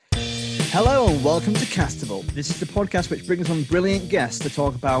Hello and welcome to Castival. This is the podcast which brings on brilliant guests to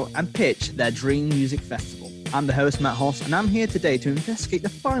talk about and pitch their dream music festival. I'm the host, Matt Hoss, and I'm here today to investigate the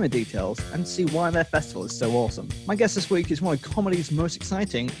finer details and see why their festival is so awesome. My guest this week is one of comedy's most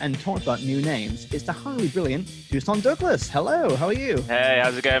exciting and talk about new names. It's the highly brilliant Houston Douglas. Hello, how are you? Hey,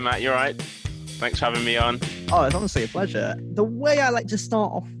 how's it going, Matt? You all right? Thanks for having me on. Oh, it's honestly a pleasure. The way I like to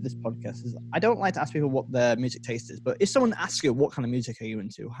start off this podcast is I don't like to ask people what their music taste is, but if someone asks you what kind of music are you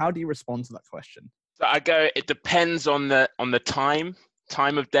into, how do you respond to that question? So I go, it depends on the time.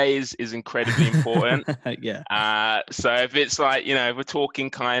 Time of day is incredibly important. Yeah. So if it's like, if we're talking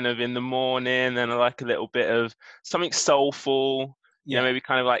kind of in the morning, then I like a little bit of something soulful, maybe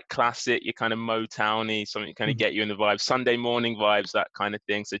kind of like classic, you're kind of Motowny, something kind of get you in the vibe, Sunday morning vibes, that kind of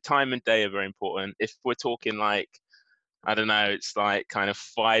thing. So time and day are very important. If we're talking like, I don't know, it's like kind of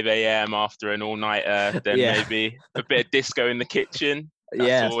 5 a.m. after an all-nighter, then maybe a bit of disco in the kitchen.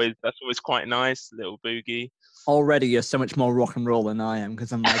 That's always quite nice, little boogie. Already you're so much more rock and roll than I am,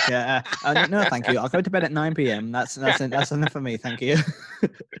 because I'm like, no, thank you. I'll go to bed at 9 p.m. That's enough for me, thank you.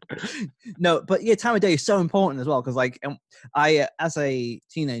 No, but yeah, time of day is so important as well, because like I, as a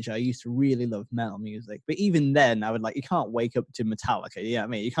teenager, I used to really love metal music, but even then, I would like, you can't wake up to Metallica. You know what I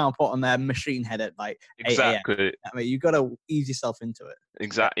mean? You can't put on their Machine Head at like 8 a.m. I mean, you got to ease yourself into it.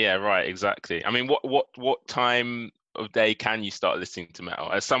 Exactly. Yeah. Right. Exactly. I mean, what time of day can you start listening to metal?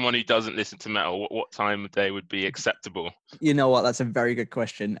 As someone who doesn't listen to metal, what time of day would be acceptable? You know what? That's a very good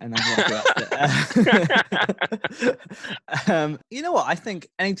question, and I'm glad you asked it. You know what? I think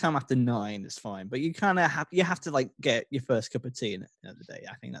anytime after 9 is fine, but you kind of have to like get your first cup of tea in the day.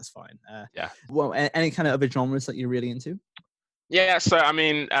 I think that's fine. Yeah. Well, any kind of other genres that you're really into? Yeah. So I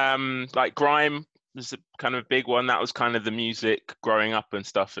mean, like grime was a kind of big one. That was kind of the music growing up and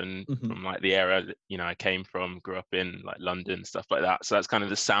stuff, and from like the era that I came from, grew up in like London, stuff like that. So that's kind of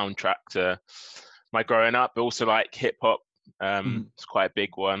the soundtrack to my growing up. But also like hip hop, it's quite a big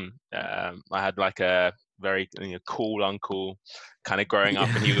one. I had like a very cool uncle kind of growing up,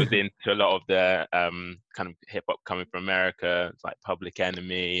 and he was into a lot of the kind of hip hop coming from America. It's like Public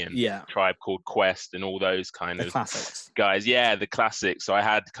Enemy and Tribe Called Quest and all those kind of classics guys. Yeah, the classics. So I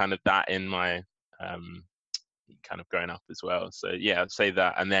had kind of that in my kind of growing up as well. So yeah, I'd say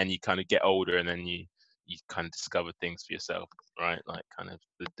that. And then you kind of get older, and then you kind of discover things for yourself, right? Like kind of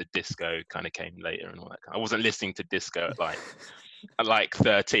the disco kind of came later and all that. I wasn't listening to disco at like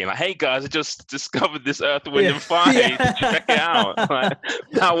 13. Like, hey guys, I just discovered this Earth, Wind and Fire. Check it out. Like,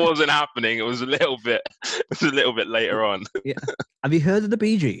 that wasn't happening. It was a little bit later on. Yeah. Have you heard of the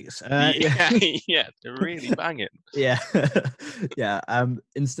Bee Gees? Yeah, they're really banging. Yeah.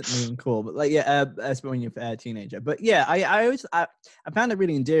 Instantly uncool, but like that's when you're a teenager. But yeah, I found it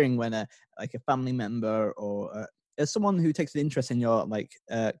really endearing when like a family member or as someone who takes an interest in your like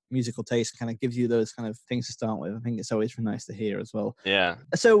musical taste kind of gives you those kind of things to start with. I think it's always nice to hear as well. Yeah.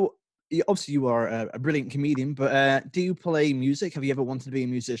 So obviously you are a brilliant comedian, but do you play music? Have you ever wanted to be a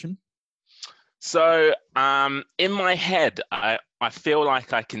musician? So in my head, I feel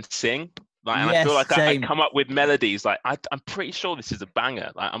like I can sing. Like, and I feel like I come up with melodies. Like I'm pretty sure this is a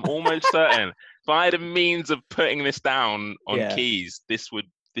banger. Like I'm almost certain if I had a means of putting this down on keys, this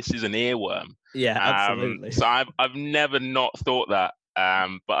is an earworm. Yeah, absolutely. So I've never not thought that,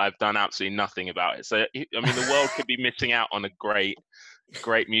 but I've done absolutely nothing about it. So I mean, the world could be missing out on a great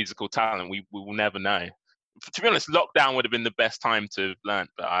musical talent. We will never know. To be honest, lockdown would have been the best time to learn,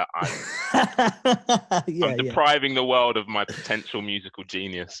 but I'm depriving the world of my potential musical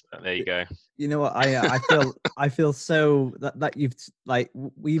genius. But there you go. You know what? I feel so that you've like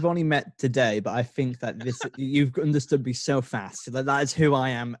we've only met today, but I think that you've understood me so fast. That is who I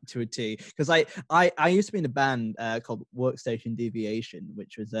am to a T. Because I used to be in a band called Workstation Deviation,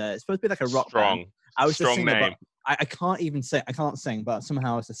 which was supposed to be like a rock band. I was strong name. I can't even sing. I can't sing, but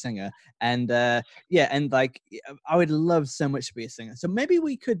somehow I was a singer. And and like I would love so much to be a singer. So maybe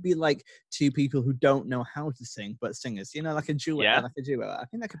we could be like two people who don't know how to sing, but singers. Like a duo. Yeah. Like a duo. I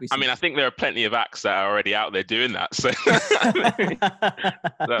think that could be. I mean, I think there are plenty of acts that are already out there doing that. So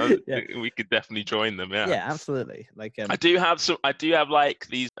we could definitely join them. Yeah. Yeah, absolutely. Like I do have like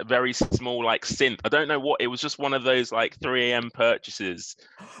these very small like synth. I don't know what. It was just one of those like 3 a.m. purchases.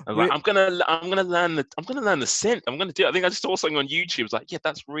 I was like, I'm gonna learn the synth. I'm gonna do it. I think I just saw something on YouTube. I was like, yeah,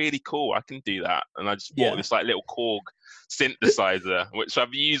 that's really cool. I can do that. And I just bought this like little Korg synthesizer, which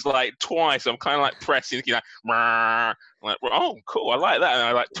I've used like twice. I'm kind of like pressing, like, oh, cool. I like that. And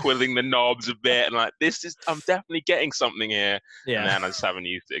I like twiddling the knobs a bit. And like, I'm definitely getting something here. Yeah. And then I just haven't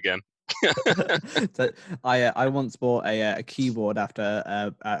used it again. So I once bought a keyboard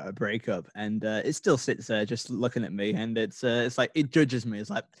after a breakup, and it still sits there just looking at me, and it's like it judges me. It's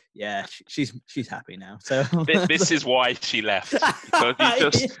like, yeah, she's happy now. So This is why she left,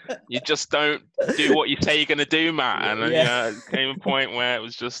 because you just don't do what you say you're going to do, Matt. And it came a point where it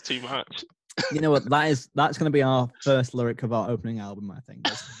was just too much. You know what? That's going to be our first lyric of our opening album. I think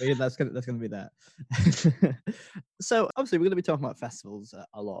that's going to be that. So obviously we're going to be talking about festivals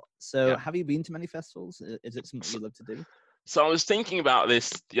a lot. So have you been to many festivals? Is it something you love to do? So I was thinking about this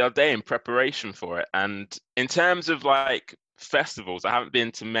the other day in preparation for it, and in terms of like festivals, I haven't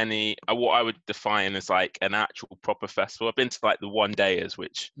been to many. What I would define as like an actual proper festival. I've been to like the one dayers,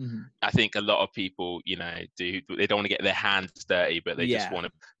 which I think a lot of people, do. They don't want to get their hands dirty, but they just want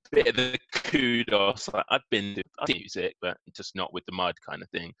a bit of the kudos. Like, I've been to music, but just not with the mud kind of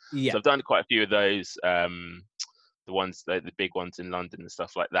thing. So I've done quite a few of those. The ones, the big ones in London and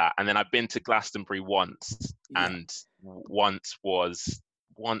stuff like that. And then I've been to Glastonbury once, and once was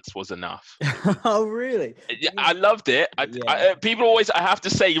enough. Oh, really? Yeah, I loved it. People always, I have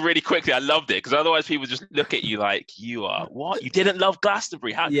to say really quickly, I loved it, because otherwise people just look at you like, you are what? You didn't love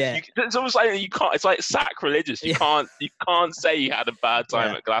Glastonbury? It's almost like you can't. It's like sacrilegious. You can't say you had a bad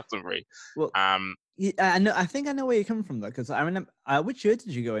time at Glastonbury. Well, I know. I think I know where you're coming from though, because I remember. Which year did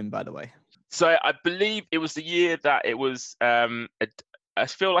you go in, by the way? So I believe it was the year that it was. I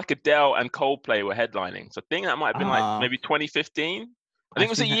feel like Adele and Coldplay were headlining. So I think that might have been like maybe 2015. I think it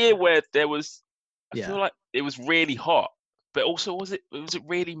was a year where there was. I feel like it was really hot, but also was it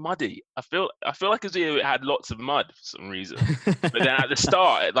really muddy? I feel like it was a year it had lots of mud for some reason. But then at the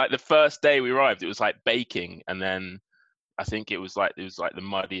start, like the first day we arrived, it was like baking, and then I think it was like the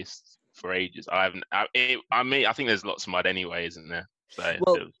muddiest for ages. I think there's lots of mud anyway, isn't there? So I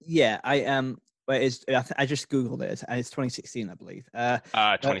just googled it. It's 2016, I believe.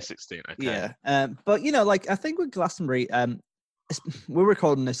 2016. Okay. But like I think with Glastonbury, we're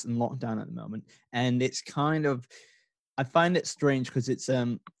recording this in lockdown at the moment, and it's kind of, I find it strange because it's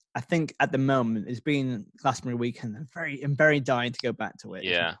I think at the moment it's been Glastonbury weekend. I'm very dying to go back to it.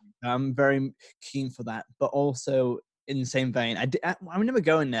 Yeah. I'm very keen for that, but also in the same vein, I'm never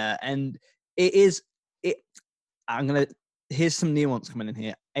going there, and here's some nuance coming in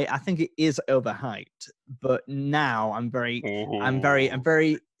here. I think it is overhyped, but now I'm very,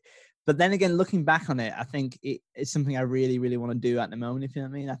 but then again, looking back on it, I think it's something I really, really want to do at the moment, if you know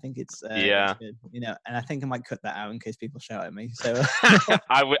what I mean. I think it's good, and I think I might cut that out in case people shout at me. So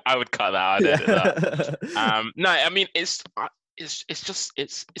I would cut that out. I'd edit that. No, I mean, it's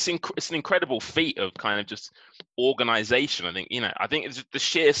an incredible feat of kind of just organization. I think it's the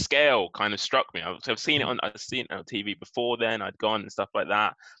sheer scale kind of struck me. I've seen it on TV before then. I'd gone and stuff like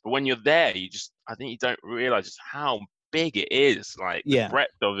that, but when you're there, I think you don't realize just how big it is, like the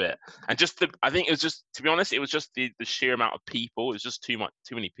breadth of it, and just I think it was just, to be honest, it was just the sheer amount of people. It was just too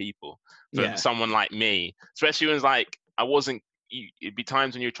many people for someone like me, especially when it's like it'd be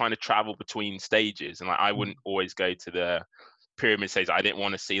times when you're trying to travel between stages, and like I wouldn't always go to the pyramid stage. I didn't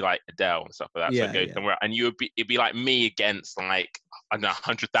want to see like Adele and stuff like that, so I'd go somewhere, and it'd be like me against like, I don't know,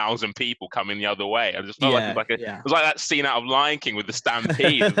 100,000 people coming the other way. I just felt like it was like that scene out of Lion King with the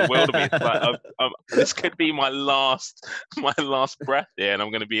stampede of the wildebeest. Like, this could be my last breath here, and I'm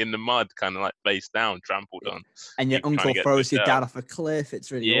going to be in the mud, kind of like face down, trampled on. And your uncle throws you down off a cliff. It's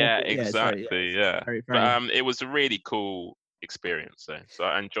really awful. Exactly. But it was a really cool experience, so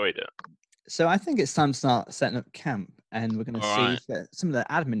I enjoyed it. So I think it's time to start setting up camp, and we're going to see some of the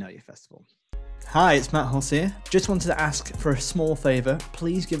admin at your festival. Hi, it's Matt Hulse here. Just wanted to ask for a small favour.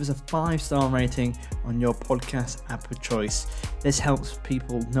 Please give us a 5-star rating on your podcast app of choice. This helps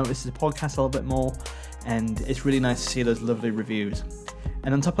people notice the podcast a little bit more, and it's really nice to see those lovely reviews.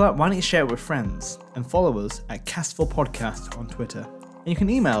 And on top of that, why don't you share it with friends and follow us at Castful Podcast on Twitter. And you can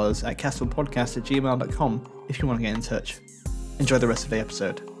email us at castfulpodcast@gmail.com if you want to get in touch. Enjoy the rest of the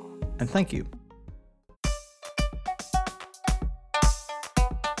episode, and thank you.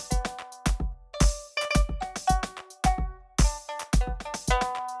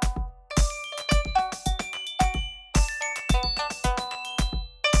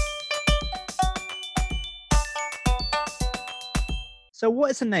 So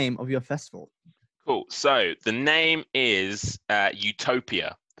what is the name of your festival? Cool. So the name is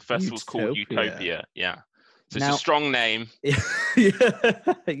Utopia. The festival's called Utopia. Yeah. So it's a strong name.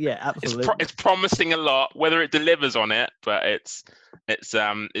 Yeah, absolutely. It's promising a lot. Whether it delivers on it, but it's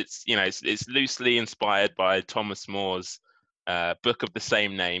loosely inspired by Thomas More's book of the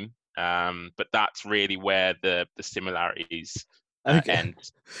same name. But that's really where the similarities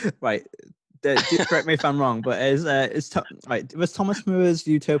end. Right. do correct me if I'm wrong, but right, was Thomas More's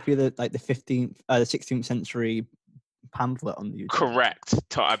Utopia the 16th century pamphlet on the Utopia? Correct.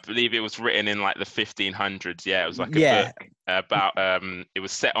 I believe it was written in like the 1500s. Yeah, it was like a Yeah. book about. It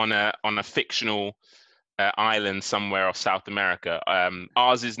was set on a fictional island somewhere off South America.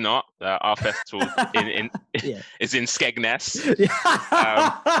 Ours is not. Our festival is in Skegness,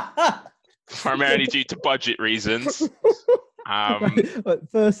 primarily due to budget reasons. But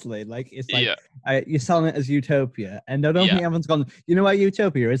firstly, like it's like yeah. you're selling it as Utopia, and I don't think everyone's gone. You know where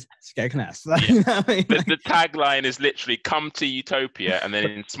Utopia is? Skegness. You know what I mean? The tagline is literally "Come to Utopia," and then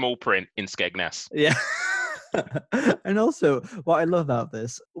in small print in Skegness. Yeah. And also, what I love about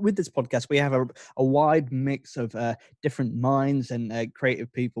this, with this podcast, we have a wide mix of different minds and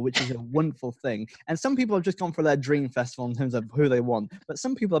creative people, which is a wonderful thing. And some people have just gone for their dream festival in terms of who they want, but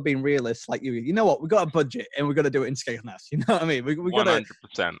some people have been realists like you. You know what? We've got a budget and we've got to do it in Skegness. You know what I mean? We got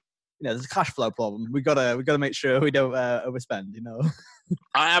 100%. You know, there's a cash flow problem. We gotta make sure we don't overspend. You know.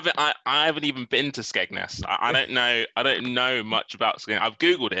 I haven't even been to Skegness. I don't know much about Skegness. I've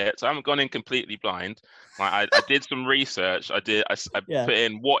Googled it, so I haven't gone in completely blind. Like I did some research. I put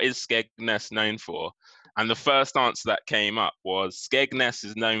in what is Skegness known for, and the first answer that came up was Skegness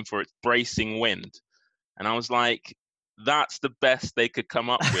is known for its bracing wind, and I was like, that's the best they could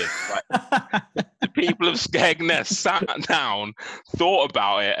come up with. Like, the people of Skegness sat down, thought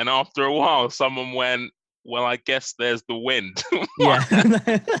about it, and after a while, someone went, well, I guess there's the wind. Yeah.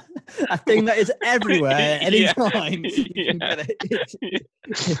 A thing that is everywhere at any time. It's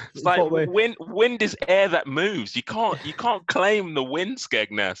like wind is air that moves. You can't claim the wind,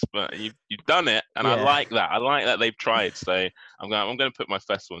 Skegness, but you've done it, and I like that. I like that they've tried. So I'm going to put my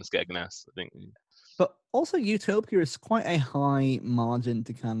festival in Skegness, I think. But also, Utopia is quite a high margin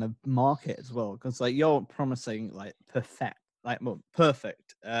to kind of market as well, because like you're promising like perfect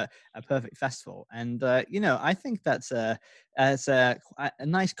festival, and you know, I think that's a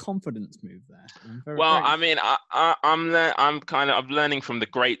nice confidence move there. I mean, I'm learning from the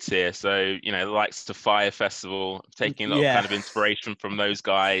greats here. So you know, the likes of Fire Festival, taking a lot of kind of inspiration from those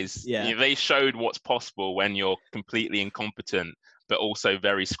guys. Yeah, you know, they showed what's possible when you're completely incompetent, but also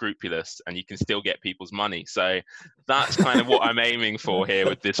very scrupulous, and you can still get people's money. So that's kind of what I'm aiming for here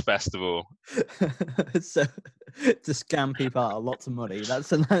with this festival. So to scam people out of lots of money. That's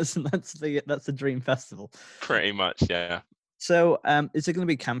the dream festival. Pretty much, yeah. So is it going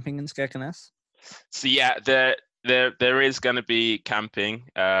to be camping in Skegness? So yeah, there is going to be camping.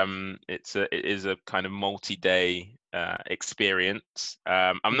 It is a kind of multi-day experience.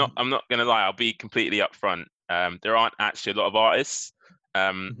 I'm not going to lie. I'll be completely upfront. There aren't actually a lot of artists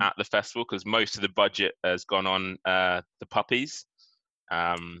at the festival because most of the budget has gone on the puppies.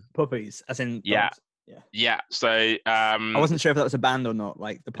 Puppies, as in dogs. Yeah. So I wasn't sure if that was a band or not.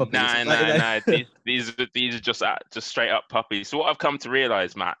 Like the puppies. No. These are just straight up puppies. So what I've come to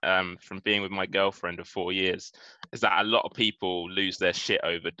realize, Matt, from being with my girlfriend of 4 years, is that a lot of people lose their shit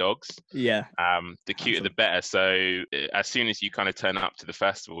over dogs. Yeah. The cuter the better. So as soon as you kind of turn up to the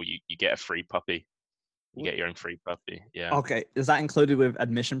festival, you get a free puppy. You get your own free puppy. Yeah. Okay. Is that included with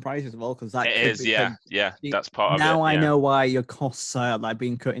admission price as well? Because that it is. Yeah. That's part of it. Now I know why your costs are like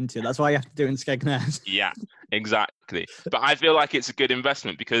being cut into. That's why you have to do it in Skegness. Yeah, exactly. But I feel like it's a good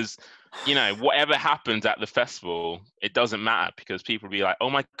investment because, you know, whatever happens at the festival, it doesn't matter because people will be like, "Oh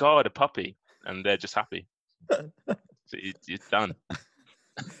my God, a puppy," and they're just happy. So it's done.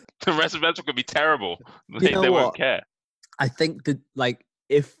 The rest of the festival could be terrible. They won't care. I think that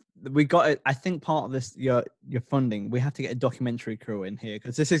if we got it, I think part of this your funding, we have to get a documentary crew in here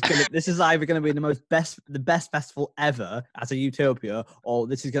because this is either going to be the best festival ever as a Utopia, or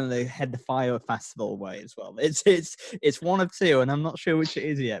this is going to head the Fire Festival way as well. It's one of two, and I'm not sure which it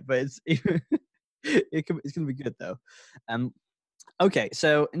is yet, but it's going to be good though. Okay,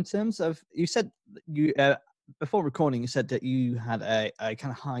 so in terms of, you said you before recording, you said that you had a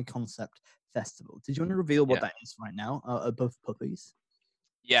kind of high concept festival. Did you want to reveal what that is right now above puppies?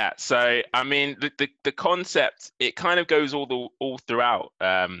 Yeah, so I mean the concept, it kind of goes all throughout,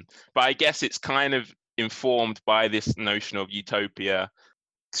 but I guess it's kind of informed by this notion of utopia.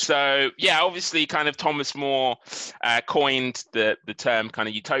 So yeah, obviously kind of Thomas More coined the term kind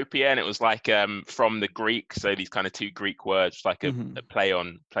of utopia, and it was like from the Greek, so these kind of two Greek words, like a play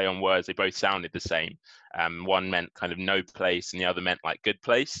on words. They both sounded the same. One meant kind of no place, and the other meant like good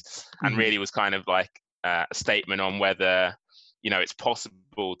place, and really was kind of like a statement on whether, you know, it's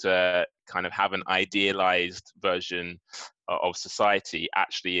possible to kind of have an idealized version of society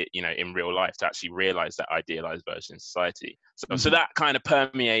actually, you know, in real life, to actually realize that idealized version of society. So that kind of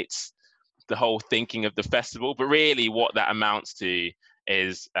permeates the whole thinking of the festival. But really what that amounts to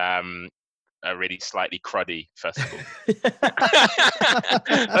is a really slightly cruddy festival.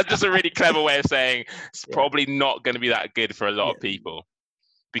 That's just a really clever way of saying it's probably not going to be that good for a lot of people.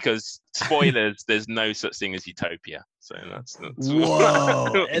 Because spoilers, there's no such thing as Utopia. So that's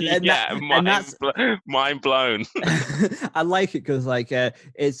whoa, mind blown. I like it because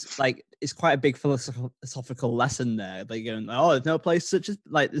it's quite a big philosophical lesson there. Like going, oh, there's no place such as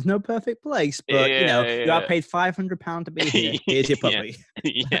there's no perfect place, but you are paid £500 to be here. Here's your puppy.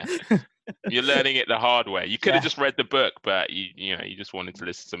 Yeah. You're learning it the hard way. You could have just read the book, but you just wanted to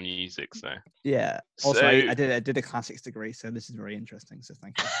listen to some music. So Also, I did a classics degree, so this is very interesting. So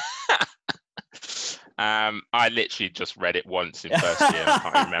thank you. I literally just read it once in first year. I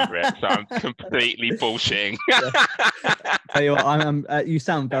can't remember it, so I'm completely bullshitting. Tell you what, you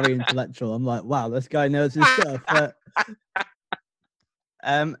sound very intellectual. I'm like, wow, this guy knows his stuff.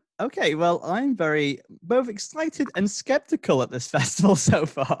 Okay, well, I'm both excited and skeptical at this festival so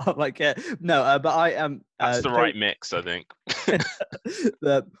far. But I am. That's the right mix, I think.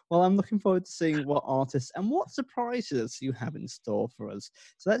 Well, I'm looking forward to seeing what artists and what surprises you have in store for us.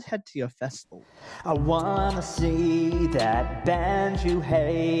 So let's head to your festival. I wanna see that band you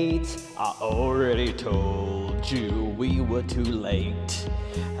hate. I already told you we were too late.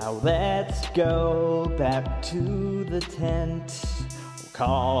 Now let's go back to the tent.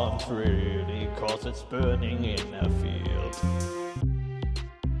 Can't really, 'cause it's burning in a field.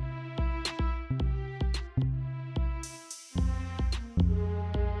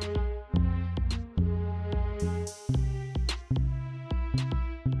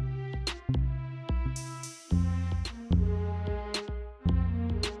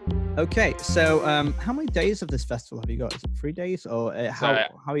 Okay, so how many days of this festival have you got? Is it 3 days, or how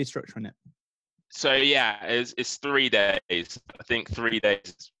are you structuring it? So it's 3 days. I think 3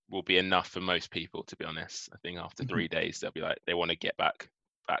 days will be enough for most people, to be honest. I think after 3 days they'll be like, they want to get back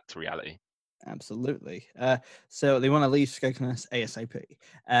to reality. Absolutely. So they want to leave Skegness ASAP.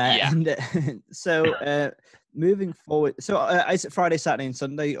 And so moving forward, so is it Friday, Saturday, and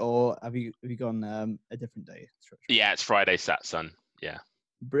Sunday, or have you gone a different day structure? Yeah, it's Friday, Sat, Sun. Yeah.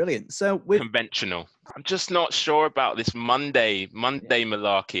 Brilliant. So conventional. I'm just not sure about this Monday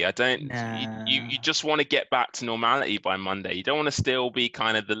malarkey. I don't. You just want to get back to normality by Monday. You don't want to still be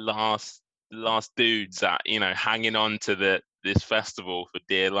kind of the last dudes that hanging on to this festival for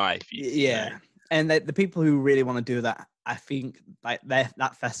dear life. And the people who really want to do that, I think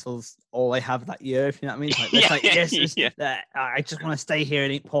that festival's all they have that year. If you know what I mean. I just want to stay here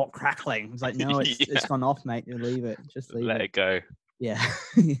and eat pork crackling. It's like, no, it's gone off, mate. You leave it. Just leave it. Let it go. Yeah.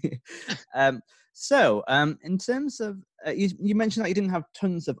 So in terms of you mentioned that you didn't have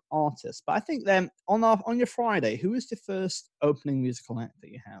tons of artists, but I think then on your Friday, who was the first opening musical act that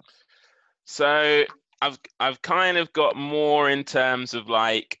you have? So I've kind of got more in terms of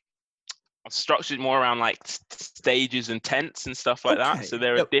I've structured more around stages and tents and stuff like that. So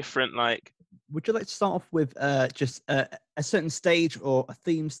there are different Would you like to start off with just a certain stage or a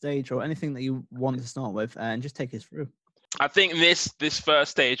theme stage or anything that you want to start with, and just take us through? I think this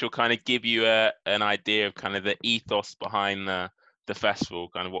first stage will kind of give you an idea of kind of the ethos behind the festival,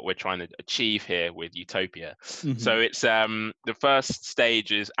 kind of what we're trying to achieve here with Utopia. Mm-hmm. So it's the first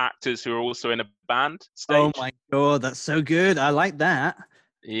stage is actors who are also in a band stage. Oh my god, that's so good! I like that.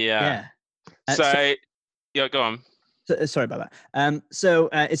 Yeah. Go on. Sorry about that. So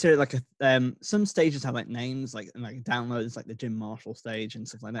is there some stages have names like downloads, like the Jim Marshall stage and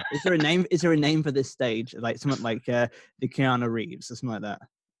stuff like that? Is there a name? Is there a name for this stage, like something like the Keanu Reeves or something like that?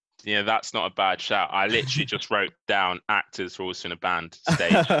 Yeah, that's not a bad shout. I literally just wrote down actors who are also in a band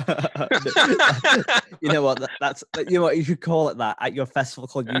stage. You know what? That's you should call it that at your festival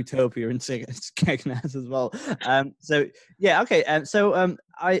called Utopia in Skegness as well.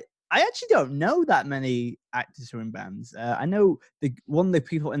 I actually don't know that many actors who are in bands. I know one of the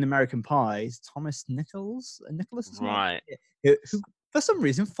people in American Pie is Thomas Nicholas, right? Who for some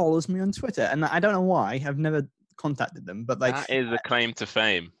reason follows me on Twitter, and I don't know why. I've never contacted them, but that is a claim to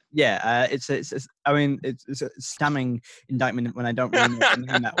fame. Yeah, it's a damning indictment when I don't really know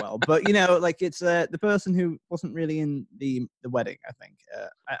him that well. But it's the person who wasn't really in the wedding. I think.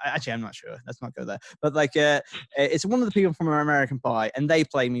 I'm not sure. Let's not go there. But it's one of the people from American Pie, and they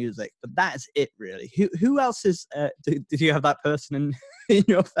play music. But that's it, really. Who else is? Did you have that person in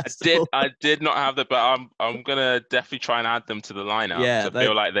your festival? I did not have that, but I'm gonna definitely try and add them to the lineup. Yeah, I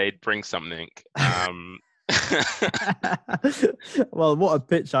feel like they'd bring something. Well, what a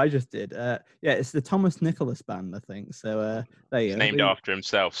pitch I just did. It's the Thomas Nicholas band, I think. So there you go. Named after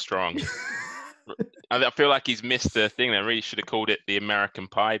himself, strong. I feel like he's missed the thing. They really should have called it the American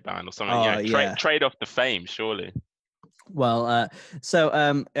Pie Band or something. Trade off the fame, surely.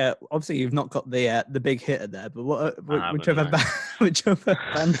 Obviously you've not got the big hitter there, but which other No. which other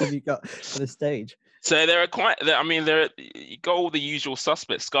bands have you got for the stage? So there are quite. I mean, you got all the usual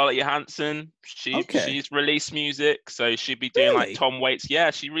suspects. Scarlett Johansson, Okay, she's released music, so she'd be doing like really? Tom Waits. Yeah,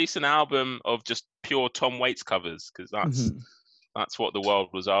 she released an album of just pure Tom Waits covers because Hmm. that's what the world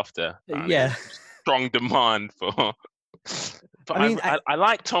was after, and it Yeah, was strong demand for. But I mean, I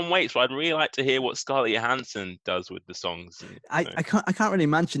like Tom Waits, but I'd really like to hear what Scarlett Johansson does with the songs. I can't really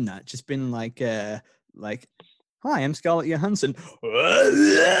imagine that just been like hi, I'm Scarlett Johansson.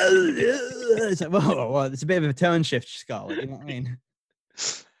 It's like, whoa, it's a bit of a tone shift, Scarlett. You know what I mean?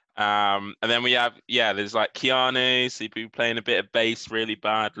 And then we have, there's like Keanu, so he'd be playing a bit of bass really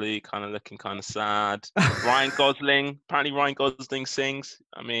badly, kind of looking kind of sad. Ryan Gosling, apparently Ryan Gosling sings.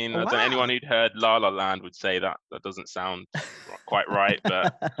 I mean, I don't know, anyone Wow. who'd heard La La Land would say that doesn't sound quite right,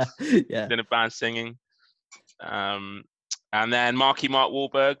 but Yeah. in a band singing. And then Mark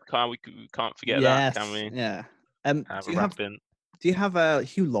Wahlberg, we can't forget that, can Yes. we? Yeah. Have Do a you have rapping.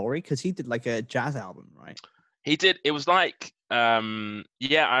 Hugh Laurie? Because he did like a jazz album, right? He did. It was like,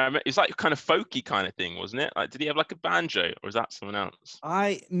 it was like kind of folky kind of thing, wasn't it? Like, did he have like a banjo, or is that someone else?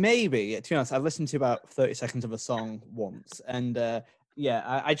 To be honest, I've listened to about 30 seconds of a song once, and I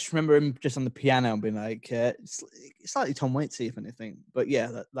just remember him just on the piano and being like, slightly Tom Waitsy, if anything. But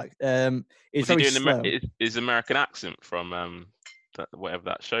yeah, it's Was he very doing slow. his American accent from whatever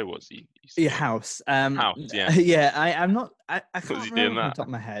that show was? He used to Your be on house. House. Yeah, Yeah, I'm not. I was can't he doing remember from the that? top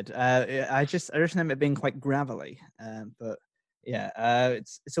of my head. I just remember it being quite gravelly. But yeah,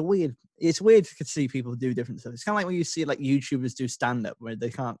 it's weird to see people do different stuff. It's kind of like when you see like YouTubers do stand up where they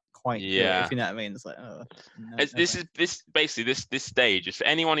can't quite do it. Yeah. If you know what I mean, it's like, oh, no, This thanks. is basically this stage is for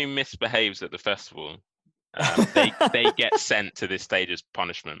anyone who misbehaves at the festival. They get sent to this stage as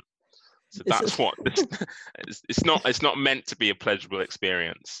punishment. So It's that's just, what this, it's not meant to be a pleasurable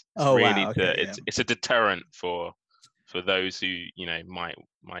experience. It's oh really wow, okay, yeah. it's a deterrent for those who might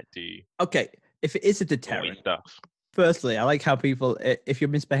do Okay, if it is a naughty deterrent, stuff. firstly, I like how people, if you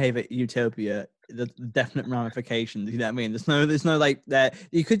misbehave at Utopia, the definite ramifications. You know what I mean? There's no like that.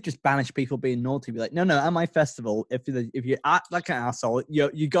 You could just banish people being naughty. Be like, no, at my festival, if you act like an asshole,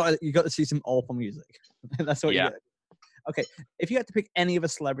 you got to see some awful music. That's what you Yeah. got. Okay, if you had to pick any of a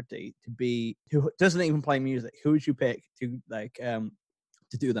celebrity to be who doesn't even play music, who would you pick to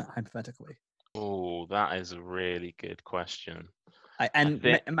to do that hypothetically? Oh, that is a really good question.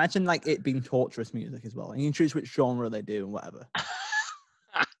 Imagine like it being torturous music as well. And you can choose which genre they do and whatever.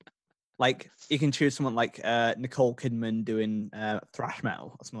 Like you can choose someone like Nicole Kidman doing thrash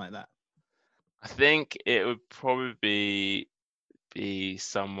metal or something like that. I think it would probably be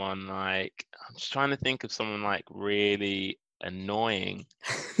someone like, I'm just trying to think of someone like really annoying.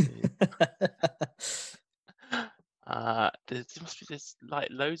 There must be just like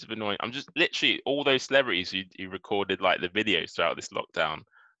loads of annoying. I'm just literally all those celebrities who recorded like the videos throughout this lockdown.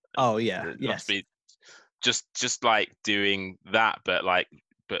 Oh yeah, There must yes. be just like doing that, but like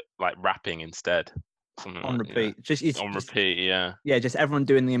rapping instead. Something On like, repeat. on repeat. Yeah. Yeah, just everyone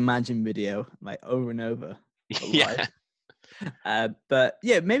doing the Imagine video like over and over, but live. But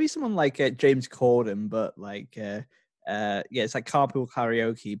yeah, maybe someone like James Corden, but it's like carpool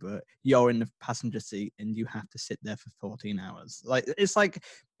karaoke, but you're in the passenger seat and you have to sit there for 14 hours. Like it's like,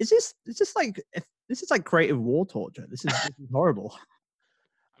 this is like creative war torture. This is horrible.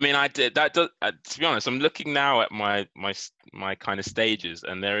 I mean, I did that. To be honest, I'm looking now at my kind of stages,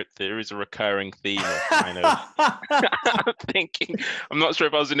 and there is a recurring theme of kind of. I'm thinking, I'm not sure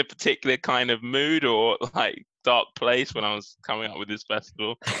if I was in a particular kind of mood or like dark place when I was coming up with this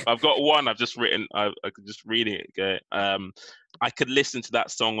festival. I've got one. I've just written. I could just read it. Okay. I could listen to that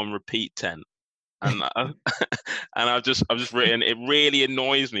song on repeat 10. And and I've just written. It really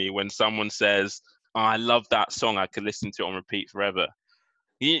annoys me when someone says, oh, "I love that song. I could listen to it on repeat forever."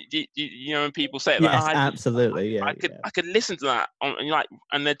 You know when people say it, like, Yes, absolutely. Yeah, I could listen to that and you're like,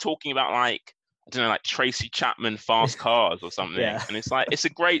 and they're talking about like, I don't know, like Tracy Chapman Fast Cars or something, yeah. and it's like, it's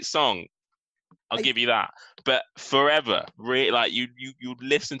a great song, I'll Like, give you that, but forever, really, like you'd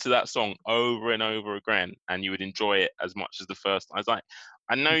listen to that song over and over again and you would enjoy it as much as the first. I was like,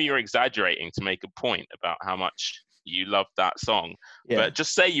 I know you're exaggerating to make a point about how much you love that song, yeah. but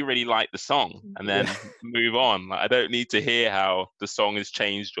just say you really like the song and then Yeah. move on. Like, I don't need to hear how the song has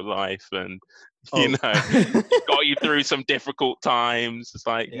changed your life and Oh. got you through some difficult times. It's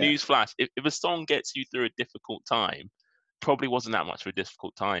like, Yeah. newsflash, if a song gets you through a difficult time, probably wasn't that much of a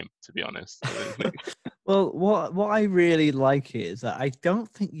difficult time, to be honest. Well, what I really like is that I don't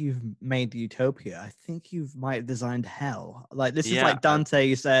think you've made Utopia. I think you might have designed hell. Like this is Yeah, like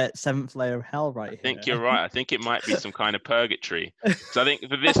Dante's seventh layer of hell I right think here. you're right. I think it might be some kind of purgatory. So I think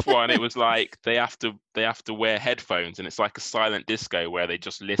for this one, it was like they have to wear headphones, and it's like a silent disco where they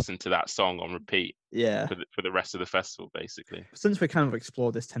just listen to that song on repeat Yeah. for the rest of the festival, basically. Since we kind of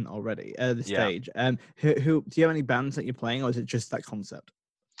explored this tent already, the Yeah. stage. Who do you have any bands that you're playing, or is it just that concept?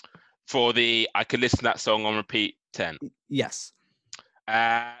 For the I could listen to that song on repeat 10. Yes.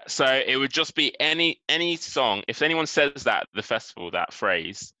 So it would just be any song. If anyone says that at the festival, that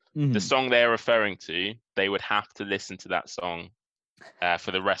phrase, the Mhm. song they're referring to, they would have to listen to that song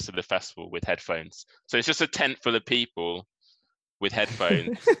for the rest of the festival with headphones. So it's just a tent full of people with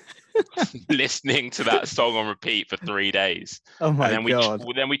headphones listening to that song on repeat for 3 days, Oh and my then god.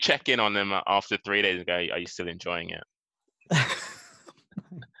 we check in on them after 3 days and go, "Are you still enjoying it,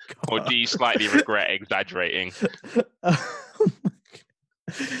 or do you slightly regret exaggerating?" Oh my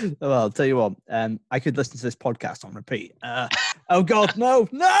God. Well, I'll tell you what. I could listen to this podcast on repeat. Oh God, no,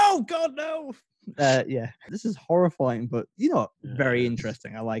 no, God, no. Yeah, this is horrifying, but very Yes.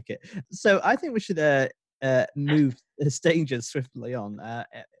 interesting. I like it. So I think we should move the stages swiftly on.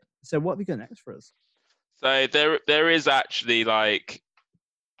 So what have you got next for us? So there is actually like,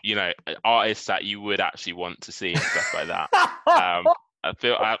 artists that you would actually want to see and stuff like that. I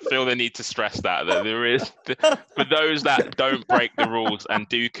feel the need to stress that there is, for those that don't break the rules and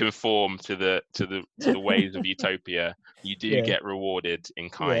do conform to the ways of Utopia, you do Yeah. get rewarded in Yeah.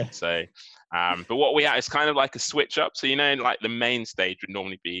 kind. So, but what we have is kind of like a switch up. So like the main stage would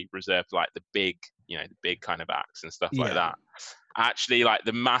normally be reserved for like the big kind of acts and stuff like Yeah. that. Actually, like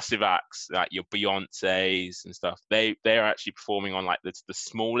the massive acts, like your Beyonces and stuff, they are actually performing on like the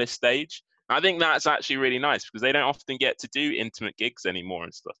smallest stage. I think that's actually really nice because they don't often get to do intimate gigs anymore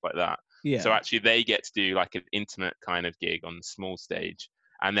and stuff like that. So Yeah. actually, they get to do like an intimate kind of gig on the small stage,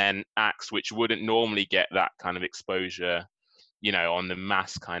 and then acts which wouldn't normally get that kind of exposure, on the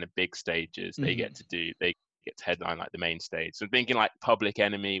mass kind of big stages, they Mhm. they get to headline like the main stage. So I'm thinking like Public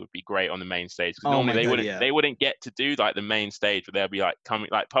Enemy would be great on the main stage because Oh normally my God, yeah. they wouldn't get to do like the main stage, but they'll be like coming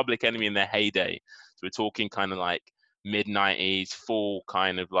like Public Enemy in their heyday. So we're talking kind of like mid-90s, full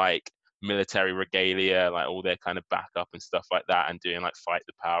kind of like military regalia, like all their kind of backup and stuff like that, and doing like Fight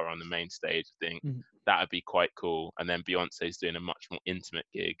the Power on the main stage. I think Mhm. that would be quite cool. And then Beyonce's doing a much more intimate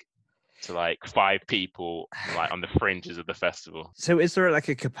gig to like 5 people, like on the fringes of the festival. So is there like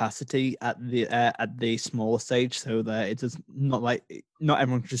a capacity at the smaller stage so that it does not like not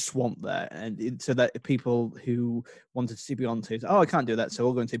everyone can just swamp there, and so that people who wanted to see Beyonce, I can't do that, so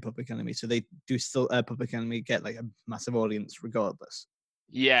we'll go and see Public Enemy. So they do still Public Enemy get like a massive audience regardless.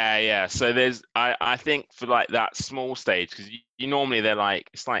 Yeah. So I think for like that small stage, because you normally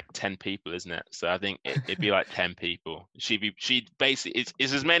it's like 10 people, isn't it? So I think it'd be like 10 people. She'd basically,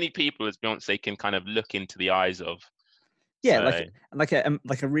 it's as many people as Beyonce can kind of look into the eyes of. Yeah, So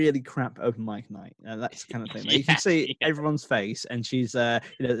like a really crap open mic night. That's the kind of thing. Like, you can yeah, see yeah. everyone's face, and she's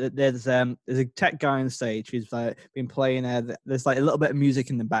there's a tech guy on stage who's been playing. There's like a little bit of music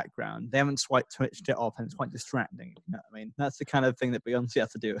in the background. They haven't switched it off, and it's quite distracting. You know what I mean? That's the kind of thing that Beyonce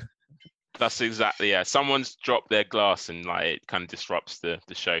has to do. That's exactly, yeah. Someone's dropped their glass and like it kind of disrupts the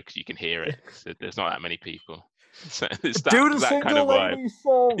show because you can hear it. So there's not that many people. So it's Do the that kind single of vibe. lady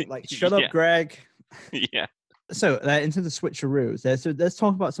song. Like, shut up, Yeah, Greg. yeah. So, in terms of switcheroos, so let's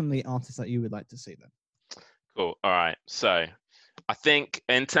talk about some of the artists that you would like to see then. Cool. All right. So I think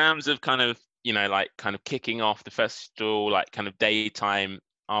in terms of kind of, like kind of kicking off the festival, like kind of daytime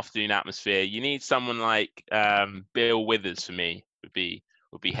afternoon atmosphere, you need someone like Bill Withers for me would be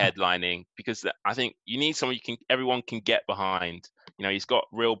headlining, because I think you need someone everyone can get behind. He's got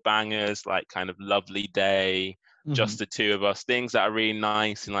real bangers like kind of Lovely Day, Mhm. Just the Two of Us, things that are really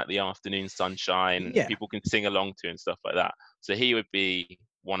nice in like the afternoon sunshine and Yeah. people can sing along to and stuff like that. So he would be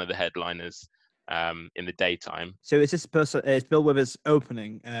one of the headliners in the daytime. So is this person? Is Bill Withers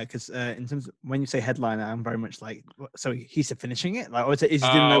opening? Because in terms of when you say headliner, I'm very much like, so he's finishing it, like, or is he doing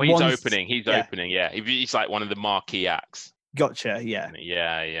Oh, like he's one? opening. He's Yeah, opening. Yeah, he's like one of the marquee acts. gotcha. Yeah.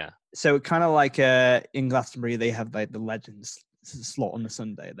 Yeah. So kind of like in Glastonbury, they have like the Legends slot on the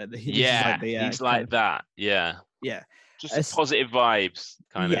Sunday. This is like Yeah, the he's kind like of, that. Yeah, yeah. just positive vibes,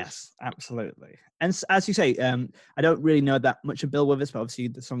 kind of. Yes, absolutely. And as you say, I don't really know that much of Bill Withers, but obviously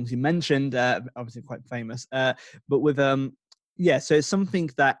the songs you mentioned, obviously quite famous. But with yeah, so it's something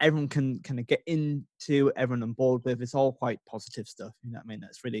that everyone can kind of get into, everyone on board with. It's all quite positive stuff. You know what I mean?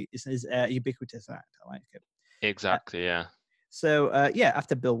 That's really it's ubiquitous act. I like it. Exactly. Yeah. So yeah,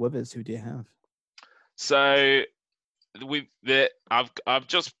 after Bill Withers, who do you have? So I've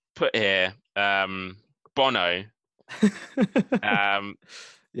just put here Bono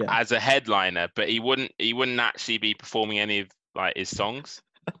Yeah. as a headliner, but he wouldn't actually be performing any of like his songs.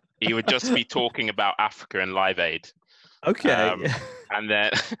 He would just be talking about Africa and Live Aid. Okay. And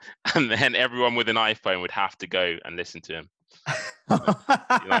then everyone with an iPhone would have to go and listen to him.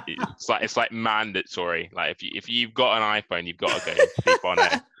 Like, it's like mandatory. Like if you've got an iPhone, you've got to go see Bono.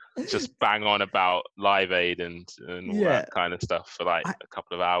 Just bang on about Live Aid and all that kind of stuff for like a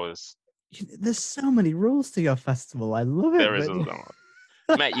couple of hours. There's so many rules to your festival. I love it. There is a lot.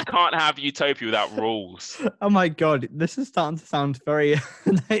 Mate, you can't have Utopia without rules. Oh my god, this is starting to sound very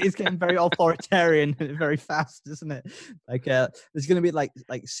it's getting very authoritarian very fast, isn't it? Like there's gonna be like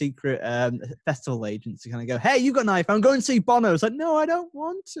secret festival agents who kind of go, hey, you got an iPhone, go and see Bono. It's like, no, I don't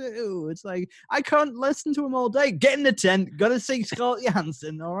want to. It's like, I can't listen to him all day. Get in the tent, gotta see Scarlett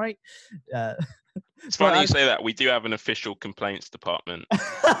Johansson, all right? It's funny you say that. We do have an official complaints department.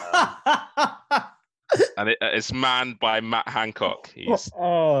 And it's manned by Matt Hancock. He's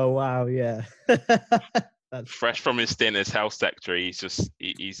wow, yeah. That's fresh from his stint as health secretary.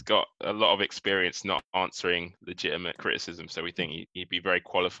 He's got a lot of experience not answering legitimate criticism. So we think he'd be very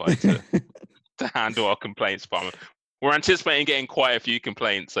qualified to handle our complaints department. We're anticipating getting quite a few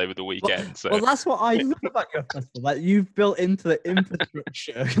complaints over the weekend. Well, that's what I love about your festival. Like, you've built into the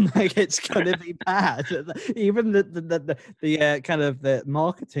infrastructure, like it's gonna be bad. Even the kind of the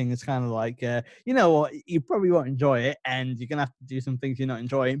marketing is kind of like, you know what, you probably won't enjoy it, and you're gonna have to do some things you're not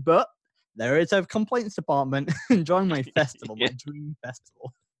enjoying. But there is a complaints department. Enjoying my festival, my dream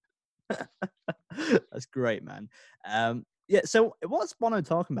festival. That's great, man. Yeah. So, what's Bono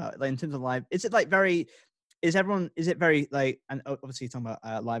talking about? Like in terms of live, is it like very? Is it very like, and obviously you're talking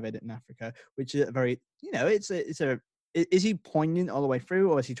about Live Aid in Africa, which is a very, you know, is he poignant all the way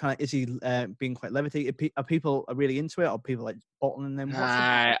through, or is he being quite levity? Are people really into it, or people like bottling them?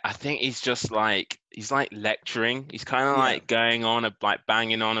 I think he's just like, he's like lecturing. He's kind of like going on, like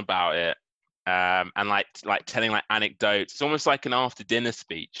banging on about it. And like telling like anecdotes. It's almost like an after dinner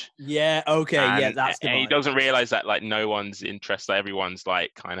speech. Yeah. Okay. And, that's the and he vibe. doesn't realize that like no one's interested. Everyone's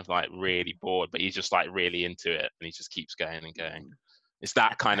like kind of like really bored, but he's just like really into it, and he just keeps going and going. It's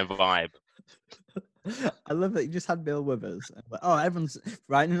that kind of vibe. I love that you just had Bill Withers. Oh, everyone's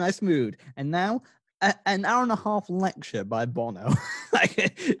right in a nice mood, and now an hour and a half lecture by Bono. Like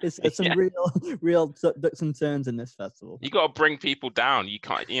it's some real ducks and turns in this festival. You got to bring people down. You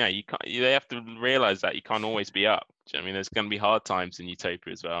can't. They have to realize that you can't always be up. Do you know what I mean, there's going to be hard times in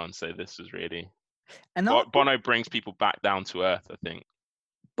Utopia as well, and so this was really. And Bono brings people back down to earth, I think.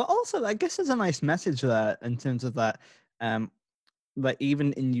 But also, I guess there's a nice message there in terms of that. Like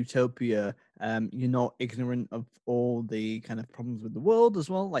even in Utopia, you're not ignorant of all the kind of problems with the world as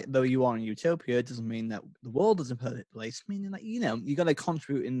well. Like though you are in Utopia, it doesn't mean that the world is a perfect place. Meaning that, you know, you got to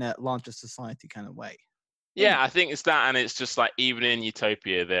contribute in that larger society kind of way. Yeah, I think it's that, and it's just like even in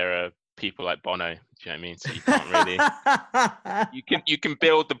Utopia, there are people like Bono. Do you know what I mean? So you can't really. you can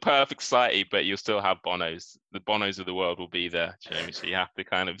build the perfect society, but you'll still have Bonos. The Bonos of the world will be there. Do you know what I mean? So you have to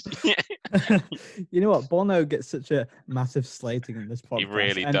kind of. You know what? Bono gets such a massive slating in this podcast. He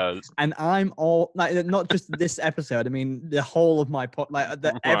really does. And I'm all like, not just this episode. I mean, the whole of my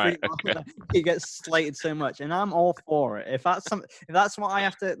he gets slated so much, and I'm all for it. If that's what I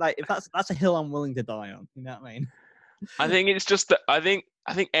have to like, if that's a hill I'm willing to die on. You know what I mean? I think it's just that I think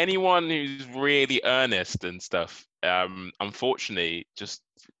anyone who's really earnest and stuff, unfortunately, just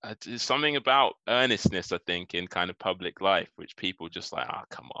there's something about earnestness, I think, in kind of public life, which people just like,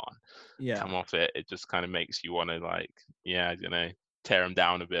 come on, come off it. It just kind of makes you want to like, tear him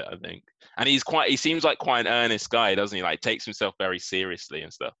down a bit, I think. And he seems like quite an earnest guy, doesn't he? Like takes himself very seriously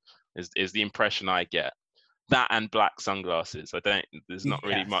and stuff. Is the impression I get. That and black sunglasses. There's not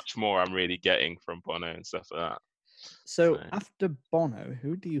really much more I'm really getting from Bono and stuff like that. So after Bono,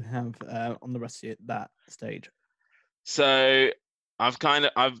 who do you have on the rest of that stage? So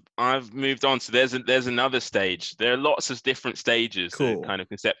I've moved on. So there's another stage. There are lots of different stages, cool. Kind of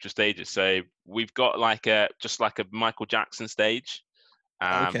conceptual stages. So we've got like a Michael Jackson stage.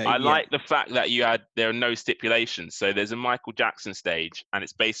 I like the fact that there are no stipulations. So there's a Michael Jackson stage, and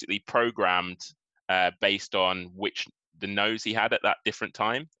it's basically programmed based on the nose he had at that different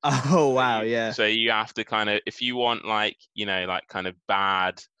time. Oh wow, yeah. So you have to kind of, if you want like kind of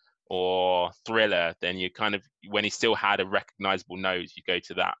bad or thriller, then you kind of, when he still had a recognizable nose, you go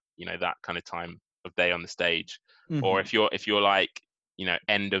to that that kind of time of day on the stage. Mm-hmm. Or if you're like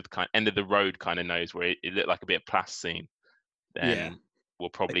end of the road kind of nose where it looked like a bit of plasticine, then we're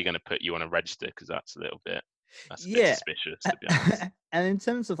probably going to put you on a register because that's a bit suspicious, to be honest. And in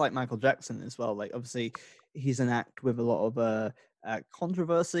terms of like Michael Jackson as well, like obviously he's an act with a lot of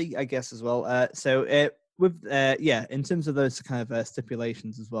controversy, I guess, as well. So with in terms of those kind of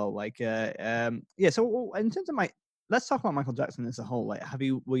stipulations as well, like so in terms of let's talk about Michael Jackson as a whole. Like,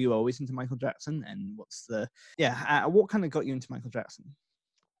 were you always into Michael Jackson, and what kind of got you into Michael Jackson?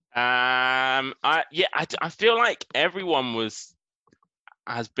 I feel like everyone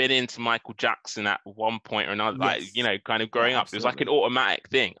has been into Michael Jackson at one point or another, like, Yes. you know, kind of growing up. It was like an Absolutely. automatic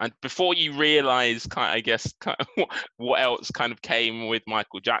thing. And before you realize, I guess, what else kind of came with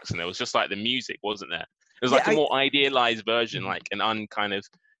Michael Jackson, there was just like the music, wasn't there? It was like a more idealized version, like an unkind of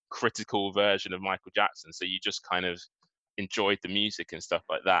critical version of Michael Jackson. So you just kind of enjoyed the music and stuff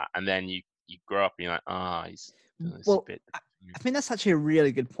like that. And then you grow up and you're like, he's doing this Well, bit. I think that's actually a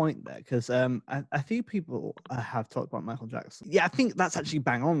really good point there, because a few people have talked about Michael Jackson. Yeah, I think that's actually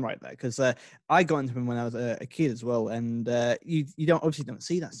bang on right there, because I got into him when I was a kid as well, and you don't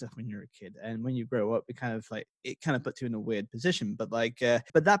see that stuff when you're a kid, and when you grow up, it kind of puts you in a weird position. But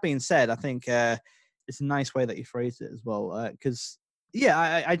but that being said, I think it's a nice way that you phrased it as well, because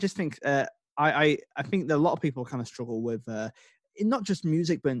I just think I think that a lot of people kind of struggle with in not just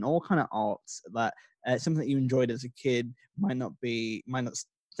music, but in all kind of arts, that something that you enjoyed as a kid might not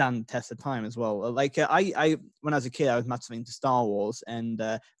stand the test of time as well. Like I when I was a kid, I was massively into Star Wars, and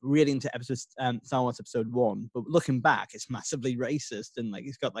really into Star Wars Episode 1. But looking back, it's massively racist, and like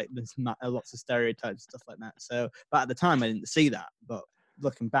it's got like there's lots of stereotypes and stuff like that. So, but at the time, I didn't see that. But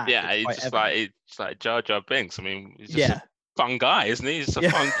looking back, Yeah, it's quite evident. it's like Jar Jar Binks. I mean, he's just a Yeah. fun guy, isn't he? He's just a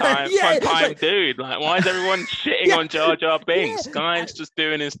Yeah. fun time Like, dude. Like, why is everyone shitting yeah. on Jar Jar Binks? Yeah. Guy's just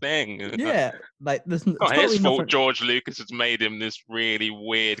doing his thing. Yeah. Like there's Not his totally fault. nothing. George Lucas has made him this really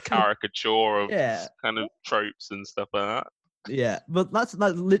weird caricature of Yeah. kind of tropes and stuff like that. Yeah, but that's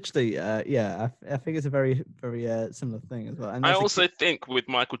literally, I think it's a very, very similar thing as well. And I as a also kid, think with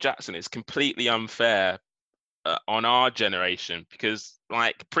Michael Jackson, it's completely unfair on our generation, because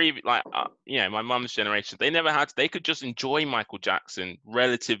my mum's generation, they could just enjoy Michael Jackson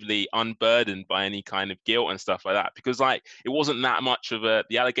relatively unburdened by any kind of guilt and stuff like that, because like it wasn't that much of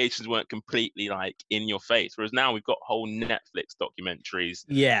the allegations weren't completely like in your face, whereas now we've got whole Netflix documentaries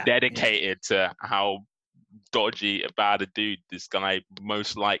dedicated to how dodgy bad a dude this guy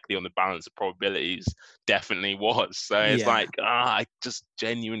most likely on the balance of probabilities definitely was. So it's like, I just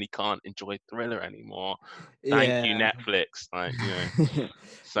genuinely can't enjoy Thriller anymore. Thank you, yeah, Netflix. Like, you know,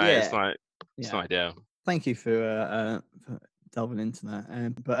 so it's yeah, like, it's yeah. not ideal. Thank you for delving into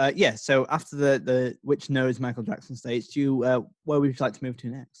that. But so after the which knows Michael Jackson stage, where would you like to move to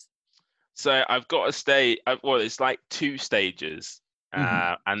next? So I've got a stage. Well, it's like two stages,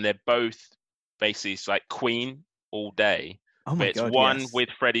 and they're both basically it's like Queen all day. Oh But my it's God, one yes, with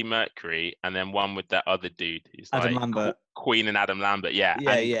Freddie Mercury and then one with that other dude who's Adam like Lambert. Queen and Adam Lambert. Yeah,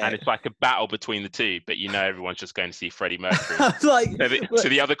 Yeah, and yeah. it's like a battle between the two, but you know everyone's just going to see Freddie Mercury. Like, So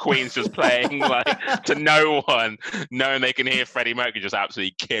the other Queen's just playing like to no one, knowing they can hear Freddie Mercury just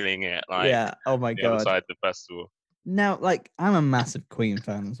absolutely killing it, like yeah. Oh my the other God. side of the festival. Now, like, I'm a massive Queen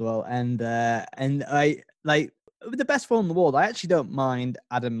fan as well, and I like the best film in the world. I actually don't mind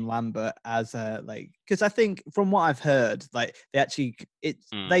Adam Lambert as because I think from what I've heard, like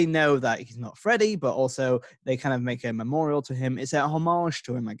they know that he's not Freddie, but also they kind of make a memorial to him. It's a homage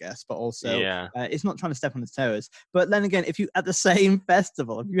to him, I guess, but also Yeah. it's not trying to step on his toes. But then again, if you at the same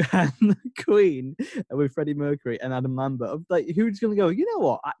festival, if you had the Queen with Freddie Mercury and Adam Lambert, like who's going to go? You know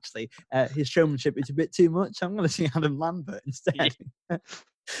what? Actually, his showmanship is a bit too much. I'm going to see Adam Lambert instead. Yeah.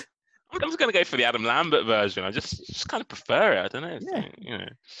 I'm just gonna go for the Adam Lambert version. I just kind of prefer it. I don't know. Yeah, You know,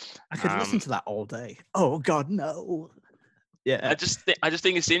 I could listen to that all day. Oh God, no. Yeah, I just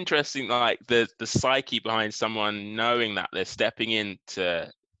think it's interesting, like the psyche behind someone knowing that they're stepping into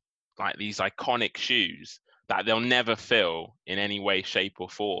like these iconic shoes that they'll never fill in any way, shape, or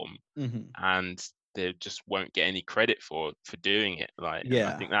form, and they just won't get any credit for doing it. Like, and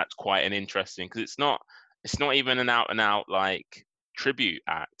I think that's quite an interesting, because it's not even an out and out like tribute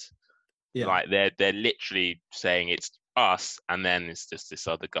act. yeah. Like they're literally saying it's us, and then it's just this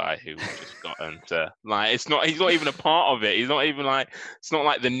other guy who we've just gotten to, like, he's not even a part of it. He's not even like, it's not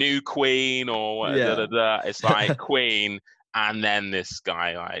like the new Queen or what, It's like Queen and then this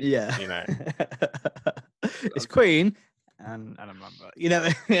guy, like, you know. It's Queen and Adam Lambert. You know,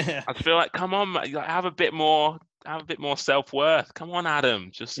 I feel like, come on, like, have a bit more self-worth. Come on, Adam.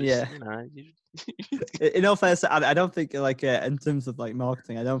 Just you know. In all fairness, I don't think like in terms of like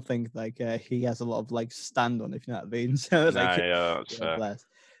marketing, I don't think like he has a lot of like stand on, if you know what I mean. So like, that's fair. bless.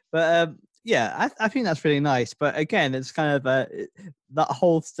 But I think that's really nice. But again, it's kind of that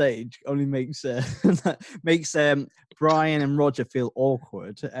whole stage only makes Brian and Roger feel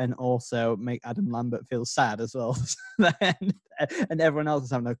awkward, and also make Adam Lambert feel sad as well. And everyone else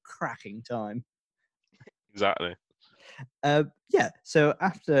is having a cracking time. Exactly. Yeah. So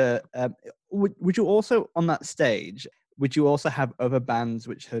after, would you also on that stage? Would you also have other bands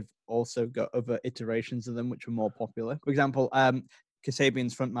which have also got other iterations of them which were more popular? For example,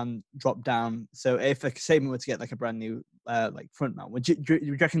 Kasabian's frontman dropped down. So if a Kasabian were to get like a brand new like frontman, do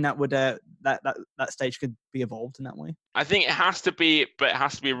you reckon that would that stage could be evolved in that way? I think it has to be, but it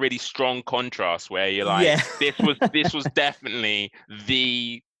has to be a really strong contrast where you're like, Yeah. this was definitely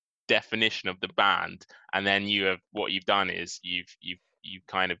the definition of the band, and then what you've done is you've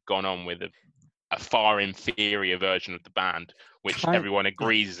kind of gone on with a far inferior version of the band, which kind everyone yeah.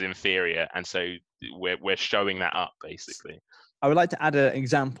 agrees is inferior, and so we're showing that up basically. I would like to add an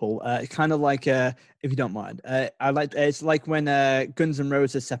example, kind of like, if you don't mind. It's like when Guns N'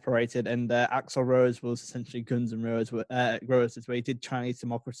 Roses separated, and Axl Rose was essentially Guns N' Roses, where he did Chinese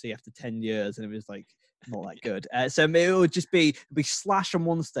Democracy after 10 years, and it was like not that good. So it would just be Slash on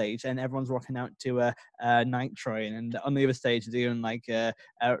one stage, and everyone's rocking out to Night Train, and on the other stage they're doing like a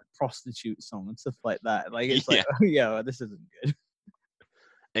prostitute song and stuff like that. Like it's like, Yeah, oh yeah, this isn't good.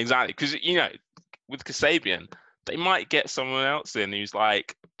 exactly. Because with Kasabian, they might get someone else in who's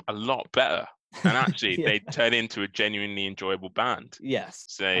like a lot better, and actually Yeah. they turn into a genuinely enjoyable band. Yes.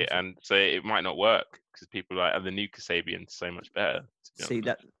 So Absolutely. it might not work because people are like, oh, the new Kasabian so much better. To be See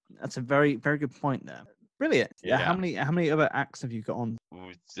honest. that's a very very good point there. Brilliant. Yeah. Yeah, How many other acts have you got on?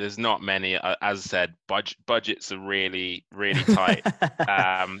 there's not many. As I said, budgets are really tight.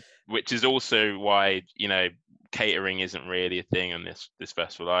 Which is also why catering isn't really a thing on this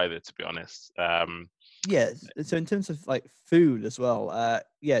festival either. To be honest. Yes. So in terms of like food as well,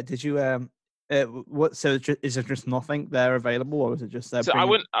 yeah. Did you what? So is there just nothing there available, or is it just So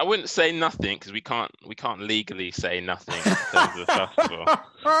bring? I wouldn't say nothing because we can't legally say nothing in terms of the festival.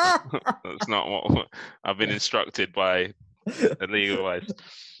 That's not what I've been instructed by the legal wise.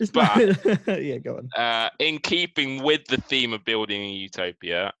 It's not. But Yeah, go on. in keeping with the theme of building a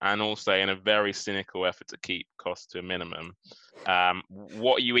utopia, and also in a very cynical effort to keep costs to a minimum,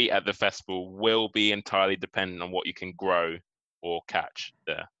 what you eat at the festival will be entirely dependent on what you can grow or catch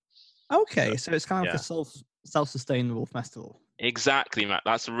there. So Okay, so it's kind of like yeah, a self-sustainable festival. exactly, Matt.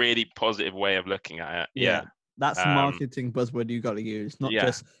 That's a really positive way of looking at it. Yeah, Yeah. that's the Um, marketing buzzword you got to use, not yeah.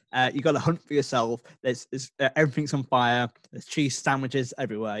 just you got to hunt for yourself. There's everything's on fire. There's cheese sandwiches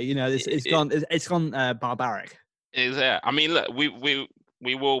everywhere. You know, it's gone barbaric. Yeah. I mean, look,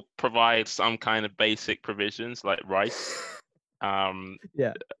 we will provide some kind of basic provisions like rice, um,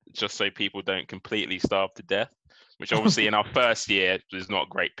 Yeah. just so people don't completely starve to death. Which obviously in our first year is not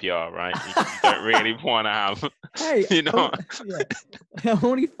great PR, right? You don't really want to have, Hey, you know, yeah,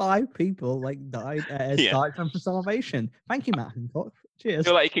 only 5 people like died yeah. died from starvation. Thank you, Matt Hancock. I Cheers.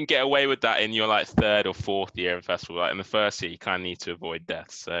 feel like you can get away with that in your like third or fourth year of festival. Like in the first year, you kind of need to avoid death.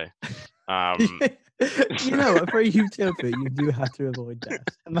 So, um, You know, for a utopia, you do have to avoid death.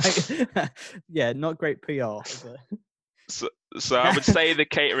 And like, yeah, not great PR. Is it? so I would say the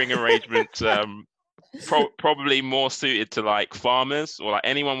catering arrangements probably more suited to like farmers or like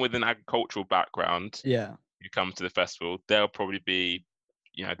anyone with an agricultural background Yeah. who come to the festival. They'll probably be,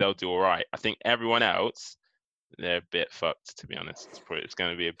 they'll do all right. I think everyone else, they're a bit fucked, to be honest. It's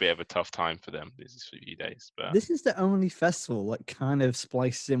going to be a bit of a tough time for them these few days. But This is the only festival that kind of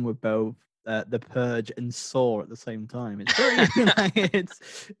splices in with both The Purge and Saw at the same time. It's very,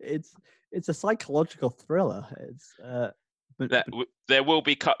 like, it's a psychological thriller. It's but there will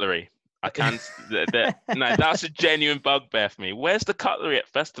be cutlery. I can. No, that's a genuine bugbear for me. Where's the cutlery at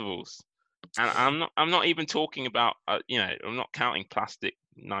festivals? And I'm not even talking about. I'm not counting plastic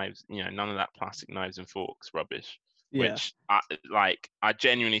knives. None of that plastic knives and forks rubbish. yeah. Which I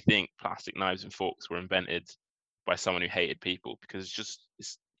genuinely think plastic knives and forks were invented by someone who hated people because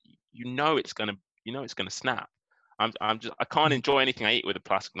it's it's gonna snap. I can't enjoy anything I eat with a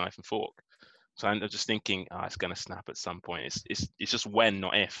plastic knife and fork. So I'm just thinking, it's gonna snap at some point. It's just when,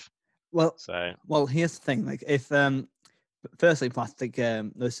 not if. Well, So here's the thing. Like, if firstly, plastic,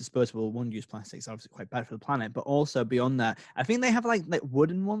 those disposable one-use plastics are obviously quite bad for the planet. But also beyond that, I think they have like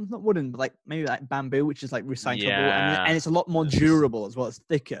wooden ones, not wooden, but like maybe like bamboo, which is like recyclable, and yeah, it's a lot more durable as well. It's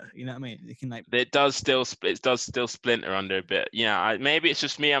thicker. You know what I mean? You can like. it does still splinter under a bit. Yeah, maybe it's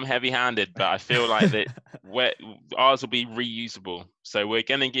just me. I'm heavy-handed, but I feel like that ours will be reusable. So we're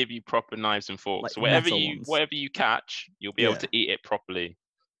gonna give you proper knives and forks. Like So metal ones. whatever you catch, you'll be able Yeah. to eat it properly,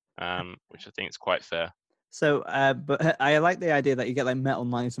 which I think is quite fair. So, but I like the idea that you get like metal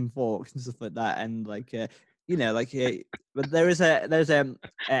knives and forks and stuff like that, and like, but there's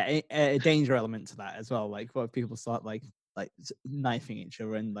a danger element to that as well. Like, what if people start like like knifing each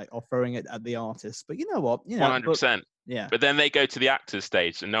other and like or throwing it at the artist. But you know what? 100%. Yeah. But then they go to the actors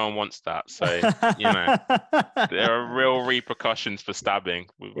stage and no one wants that. So, there are real repercussions for stabbing.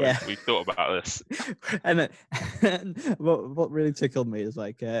 We've thought about this. And what really tickled me is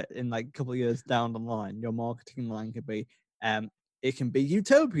like in like a couple of years down the line, your marketing line could be it can be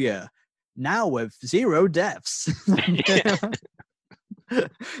Utopia now with 0 deaths.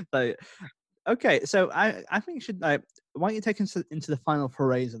 Like, okay, so I think you should like, why don't you take us into the final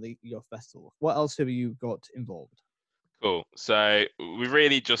forays of your festival? What else have you got involved? Cool. So we've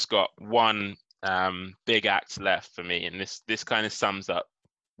really just got one big act left for me, and this kind of sums up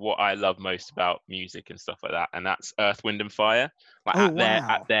what I love most about music and stuff like that, and that's Earth, Wind and Fire. Like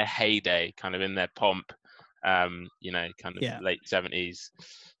at their heyday, kind of in their pomp, kind of late 70s,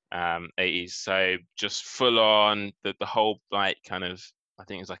 80s. So just full on the whole like kind of, I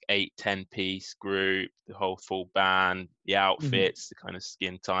think it was like 8-10 piece group, the whole full band, the outfits, the kind of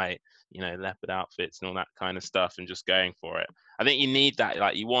skin tight, leopard outfits and all that kind of stuff, and just going for it. I think you need that.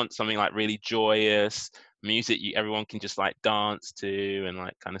 Like you want something like really joyous music everyone can just like dance to and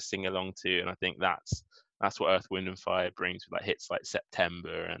like kind of sing along to. And I think that's what Earth, Wind and Fire brings with like hits like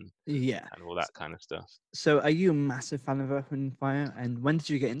September and all that kind of stuff. So are you a massive fan of Earth, Wind and Fire, and when did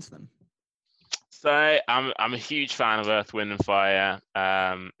you get into them? So I'm a huge fan of Earth, Wind and Fire.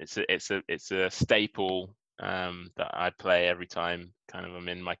 It's a staple that I play every time kind of I'm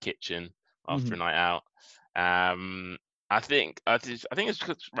in my kitchen after a night out. I think it's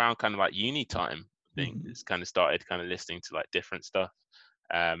just around kind of like uni time. I think it's kind of started kind of listening to like different stuff.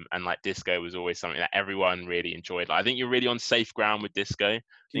 And like disco was always something that everyone really enjoyed. Like, I think you're really on safe ground with disco. I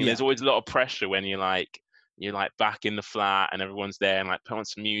think there's always a lot of pressure when you're like back in the flat and everyone's there and like put on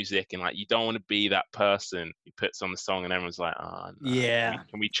some music, and like you don't want to be that person who puts on the song and everyone's like, oh no,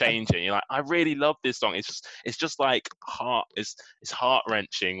 can we change it? And you're like, I really love this song. It's just like it's heart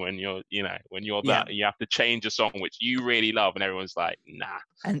wrenching when you're that you have to change a song which you really love and everyone's like, nah.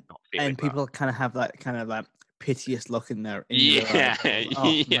 And people kind of have that kind of like piteous look in their man,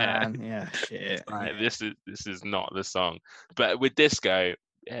 shit. Like, this is not the song. But with disco,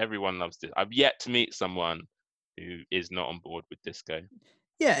 everyone loves this. I've yet to meet someone who is not on board with disco.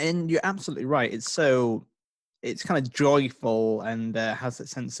 Yeah, and you're absolutely right. It's kind of joyful and has that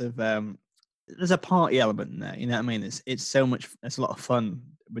sense of there's a party element in there. You know what I mean? It's a lot of fun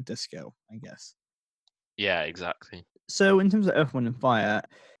with disco, I guess. Yeah, exactly. So in terms of Earth, Wind and Fire,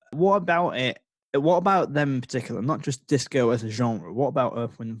 what about it? What about them in particular? Not just disco as a genre. What about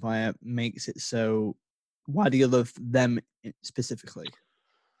Earth, Wind and Fire makes it so? Why do you love them specifically?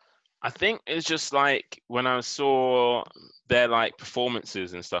 I think it's just like when I saw their like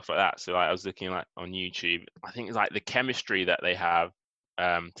performances and stuff like that. So like I was looking like on YouTube. I think it's like the chemistry that they have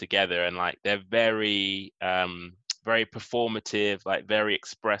together, and like they're very very performative, like very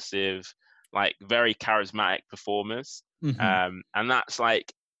expressive, like very charismatic performers. And that's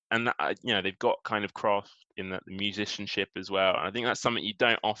like, and that, they've got kind of craft in the musicianship as well. And I think that's something you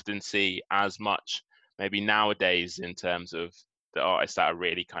don't often see as much maybe nowadays in terms of the artists that are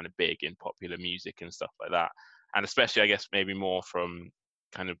really kind of big in popular music and stuff like that. And especially, I guess, maybe more from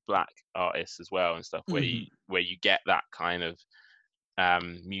kind of black artists as well and stuff, where you get that kind of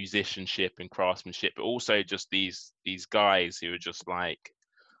musicianship and craftsmanship, but also just these guys who are just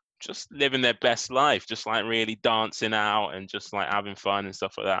living their best life, just like really dancing out and just like having fun and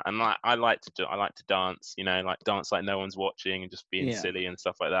stuff like that. And like I like to dance, like dance like no one's watching and just being silly and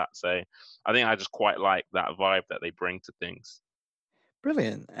stuff like that. So I think I just quite like that vibe that they bring to things.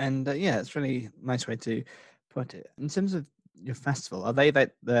 Brilliant. And it's a really nice way to put it. In terms of your festival, are they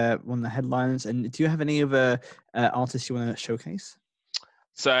like one of the headliners? And do you have any other artists you want to showcase?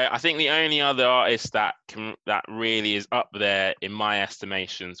 So I think the only other artist that really is up there in my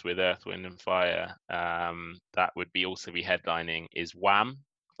estimations with Earth, Wind and Fire, that would also be headlining is Wham.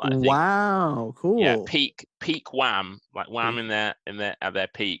 Wow, cool. Yeah, peak Wham, like Wham at their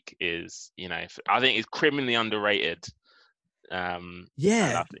peak is, I think is criminally underrated.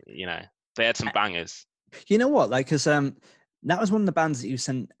 Yeah, they had some bangers. You know what? Like, because that was one of the bands that you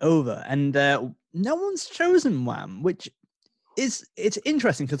sent over, and no one's chosen Wham, which it's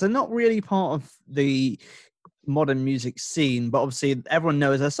interesting because they're not really part of the modern music scene, but obviously everyone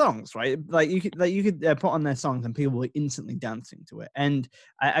knows their songs, right? Like you could put on their songs and people were instantly dancing to it. And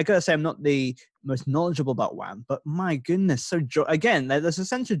I gotta say, I'm not the most knowledgeable about Wham, but my goodness, so again, there's a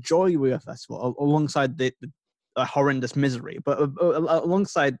sense of joy with a festival alongside the horrendous misery, but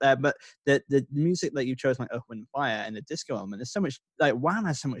alongside that, but the music that you chose, like Earth, Wind and Fire, and the disco element, there's so much, like Wham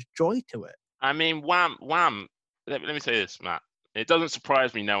has so much joy to it. I mean, Wham. Let me say this, Matt. It doesn't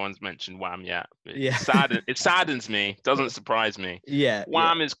surprise me no one's mentioned Wham yet. Yeah. It saddens me. Doesn't surprise me. Yeah.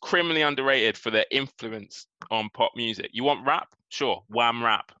 Wham is criminally underrated for their influence on pop music. You want rap? Sure. Wham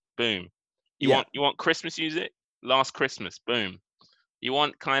rap. Boom. You want Christmas music? Last Christmas. Boom. You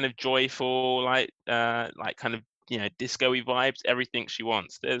want kind of joyful, like kind of, you know, disco-y vibes? Everything she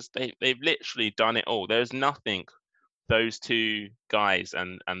wants. They've literally done it all. There's nothing those two guys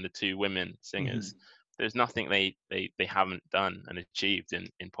and the two women singers, there's nothing they haven't done and achieved in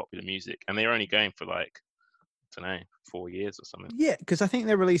popular music, and they're only going for like, I don't know, 4 years or something. Yeah, because I think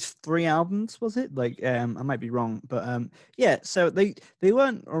they released 3 albums, was it? Like, I might be wrong, but yeah. So they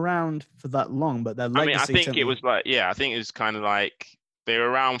weren't around for that long, but their legacy. I think it was like, I think it was kind of like they were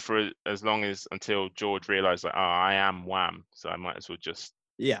around for as long as until George realized, like, oh, I am Wham, so I might as well just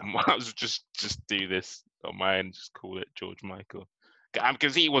just do this on my own, just call it George Michael,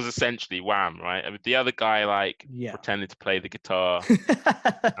 because he was essentially Wham, right? I mean, the other guy pretended to play the guitar,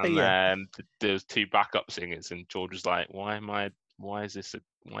 and then there was 2 backup singers, and George was like, why is this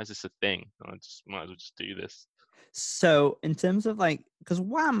a thing? I just might as well just do this. So in terms of like, because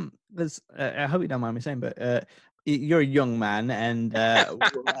Wham, I hope you don't mind me saying, but you're a young man, and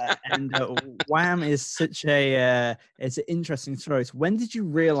Wham is such it's an interesting story. So when did you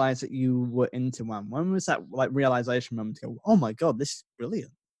realize that you were into Wham? When was that like realization moment to go, oh my god, this is brilliant?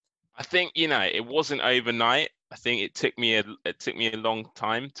 I think, you know, it wasn't overnight. I think it took me a long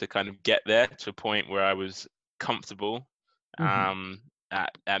time to kind of get there to a point where I was comfortable at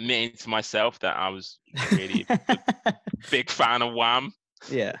admitting to myself that I was really a big fan of Wham.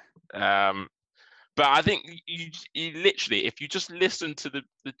 Yeah. But I think you literally, if you just listen to the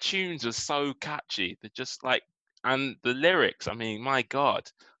tunes are so catchy. They're just like, and the lyrics, I mean, my God,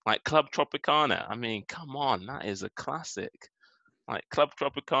 like Club Tropicana. I mean, come on, that is a classic. Like Club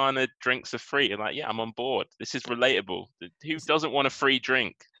Tropicana, drinks are free. You're like, yeah, I'm on board. This is relatable. Who doesn't want a free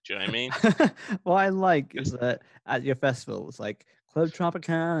drink? Do you know what I mean? What I like is that at your festival, it's like Club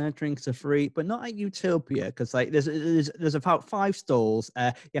Tropicana, drinks are free, but not at Utopia, because like there's about 5 stalls.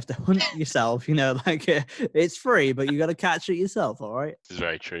 You have to hunt yourself, you know, like it's free, but you got to catch it yourself. All right. This is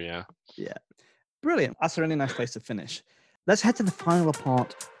very true. Yeah. Yeah. Brilliant. That's a really nice place to finish. Let's head to the final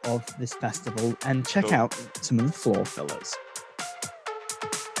part of this festival and check out some of the floor fillers.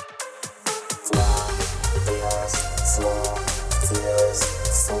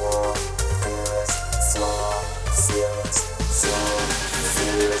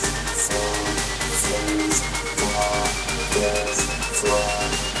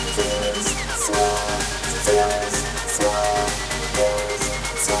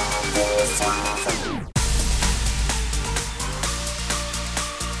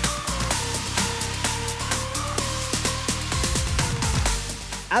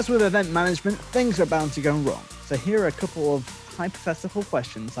 As with event management, things are bound to go wrong. So here are a couple of hypothetical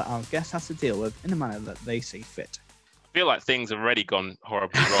questions that our guest has to deal with in a manner that they see fit. I feel like things have already gone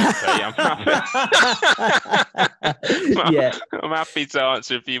horribly wrong. I'm happy to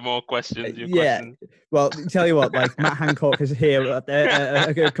answer a few more questions. Questions. Well, tell you what, like Matt Hancock is here at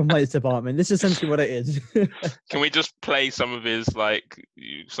the complaints department. This is essentially what it is. Can we just play some of his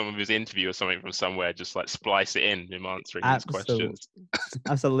interview or something from somewhere? Just like splice it in him answering these questions.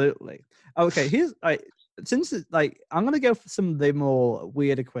 Absolutely. Okay, here's since it's like, I'm gonna go for some of the more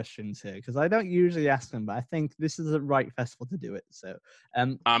weirder questions here because I don't usually ask them, but I think this is the right festival to do it. So,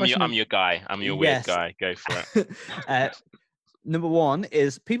 I'm your guy. I'm your weird guy. Go for it. Number 1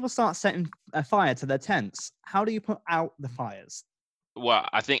 is people start setting a fire to their tents. How do you put out the fires? Well,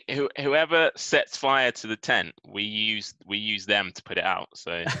 I think whoever sets fire to the tent, we use them to put it out.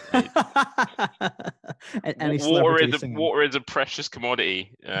 So water is a precious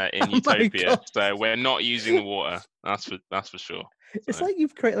commodity in Utopia. So we're not using the water. That's for sure. It's like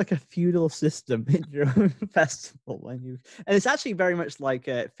you've created like a feudal system in your own festival, and it's actually very much like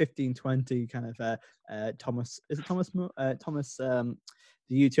 1520 kind of Thomas. Is it Thomas? Thomas, the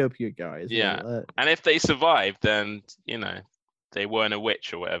Utopia guy. Yeah, well. And if they survive, then you know. They weren't a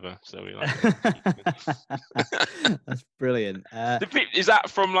witch or whatever, so we like. That's brilliant. Is that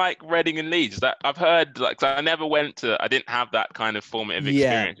from like Reading and Leeds? That I've heard, like, I never went to. I didn't have that kind of formative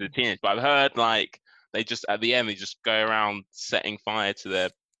experience as a teenager, but I've heard like they just at the end they just go around setting fire to their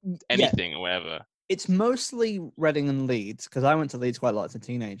anything or whatever. It's mostly Reading and Leeds, because I went to Leeds quite a lot as a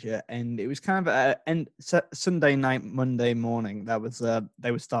teenager, and it was kind of Sunday night, Monday morning. That was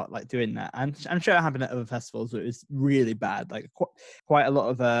they would start like doing that, and I'm sure it happened at other festivals, but it was really bad. Like quite a lot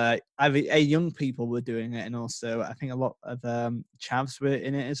of either young people were doing it, and also I think a lot of chavs were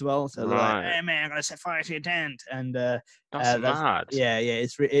in it as well. So they're like, "Hey man, I'm gonna set fire to your tent," and that's mad. Yeah,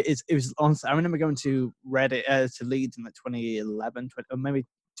 it was honestly. I remember going to Reading to Leeds in like 2011, or maybe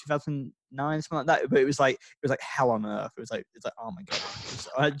 2009, something like that. But it was like hell on earth. It's like oh my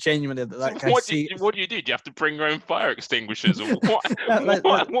god, genuinely. Like, what do you do? Do you have to bring your own fire extinguishers? Or what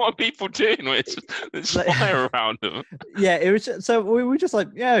are people doing when there's fire around them? Yeah, it was. So we were just like,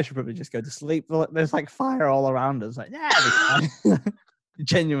 yeah, we should probably just go to sleep. There's like fire all around us. Like, yeah,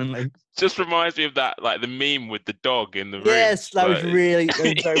 genuinely. Just reminds me of that, like the meme with the dog in the room. Yes, that was very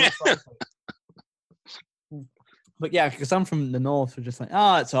much like. But yeah, because I'm from the north, we're just like,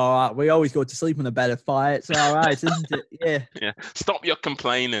 oh, it's all right. We always go to sleep on a bed of fire. It's all right, isn't it? Yeah. Yeah. Stop your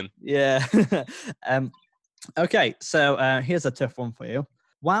complaining. Yeah. Okay, so here's a tough one for you.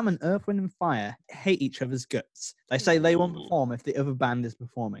 Wham and Earth, Wind and Fire hate each other's guts. They say they won't perform if the other band is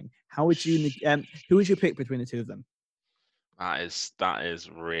performing. How would you? Who would you pick between the two of them? That is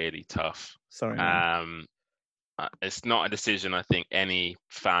really tough. Sorry, man. It's not a decision I think any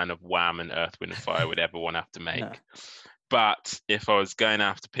fan of Wham and Earth, Wind and Fire would ever want to have to make. No. But if I was going to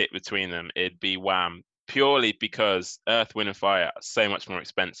have to pick between them, it'd be Wham, purely because Earth, Wind and Fire are so much more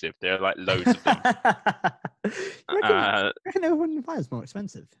expensive. There are like loads of them. I reckon Earth, Wind and Fire is more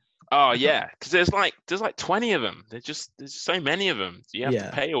expensive. Oh yeah, because there's like 20 of them. There's so many of them. You have to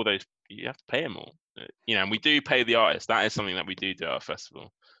pay all those. You have to pay them all. And we do pay the artists. That is something that we do at our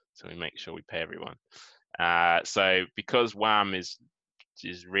festival. So we make sure we pay everyone. So because Wham is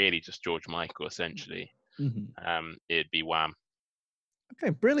really just George Michael essentially, it'd be Wham.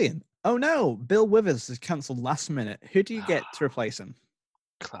 Okay, brilliant. Oh no, Bill Withers is cancelled last minute. Who do you get to replace him?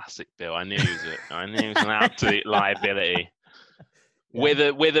 Classic Bill. I knew he was an absolute liability.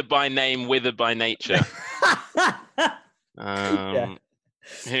 Yeah. Wither by name, wither by nature. Who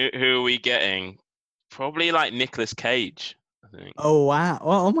are we getting? Probably like Nicolas Cage, I think. Oh wow!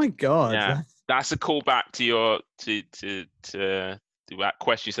 Oh my god! Yeah. That's a callback to your to that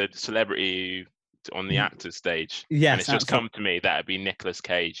question you said, celebrity on the actor's stage. Yes, and it's just come to me that it'd be Nicolas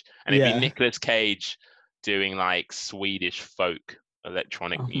Cage, and it'd be Nicolas Cage doing like Swedish folk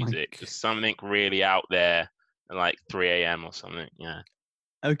electronic music, just something really out there at like 3 a.m. or something. Yeah.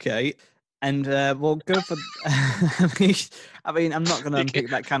 Okay. And we'll go for. I mean, I'm not going to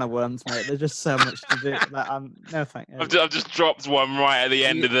unpick that kind of worms, mate. There's just so much to do. No, thank you. I've just dropped one right at the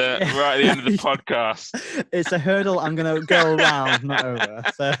end of the podcast. It's a hurdle I'm going to go around, not over.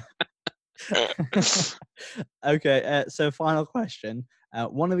 So, okay. So, final question.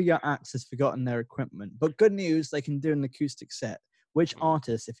 One of your acts has forgotten their equipment, but good news, they can do an acoustic set. Which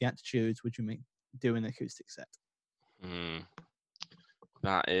artist, if you had to choose, would you do an acoustic set?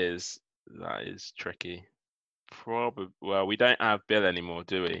 That is tricky. Probably. Well, we don't have Bill anymore,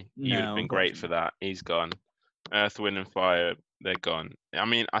 do we? You would have been great for that. He's gone. Earth, Wind and Fire, they're gone. I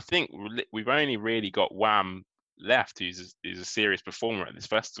mean, I think we've only really got Wham left, who's a serious performer at this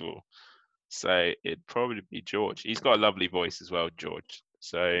festival. So it'd probably be George. He's got a lovely voice as well, George.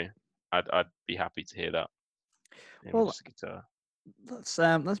 So I'd be happy to hear that. Well, guitar. That's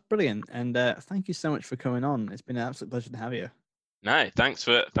brilliant, and thank you so much for coming on. It's been an absolute pleasure to have you. No, thanks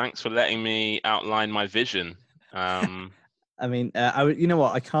for letting me outline my vision. I mean, you know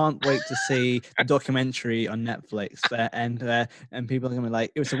what? I can't wait to see the documentary on Netflix, and people are gonna be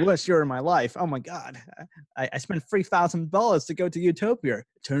like, "It was the worst year of my life." Oh my god! I spent $3,000 to go to Utopia.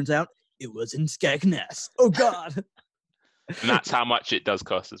 It turns out it was in Skegness. Oh god! And that's how much it does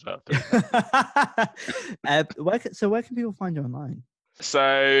cost as well. Where can people find you online?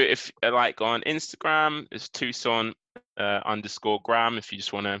 So if like on Instagram, it's Tucson _Gram. If you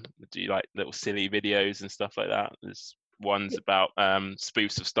just want to do like little silly videos and stuff like that. There's ones about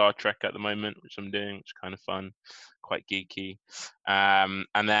spoofs of Star Trek at the moment, which I'm doing, which is kind of fun, quite geeky. And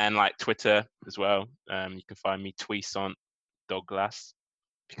then like Twitter as well. You can find me Tucson Douglas,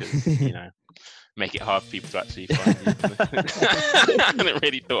 because make it hard for people to actually find you. I hadn't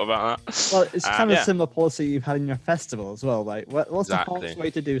really thought about that. Well, it's kind of a similar policy you've had in your festival as well. Like, what's the fastest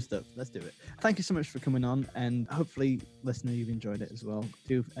way to do stuff? Let's do it. Thank you so much for coming on, and hopefully, listener, you've enjoyed it as well.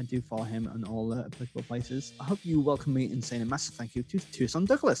 Do follow him on all applicable places. I hope you welcome me in saying a massive thank you to Tucson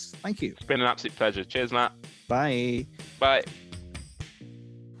Douglas. Thank you. It's been an absolute pleasure. Cheers, Matt. Bye. Bye.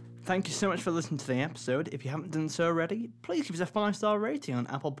 thank you so much for listening to the episode. If you haven't done so already, please give us a 5-star rating on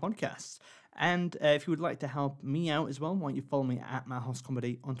Apple Podcasts. And if you would like to help me out as well, why don't you follow me at Madhouse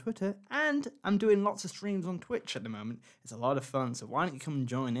Comedy on Twitter? And I'm doing lots of streams on Twitch at the moment. It's a lot of fun, so why don't you come and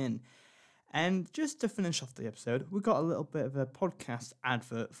join in? And just to finish off the episode, we've got a little bit of a podcast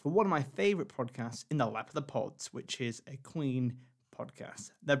advert for one of my favourite podcasts in the lap of the pods, which is a Queen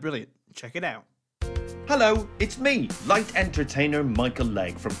podcast. They're brilliant. Check it out. Hello, it's me, light entertainer Michael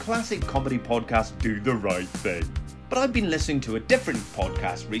Legg from classic comedy podcast Do the Right Thing. But I've been listening to a different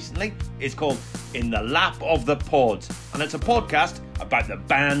podcast recently. It's called In the Lap of the Pods, and it's a podcast about the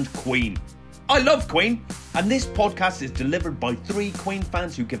band Queen. I love Queen, and this podcast is delivered by 3 Queen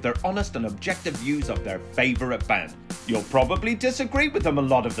fans who give their honest and objective views of their favourite band. You'll probably disagree with them a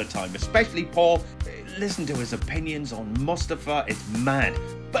lot of the time, especially Paul. Listen to his opinions on Mustafa, it's mad.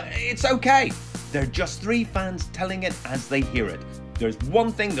 But it's okay. They're just 3 fans telling it as they hear it. There's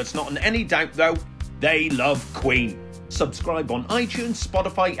one thing that's not in any doubt though. They love Queen. Subscribe on iTunes,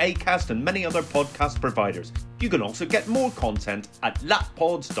 Spotify, Acast and many other podcast providers. You can also get more content at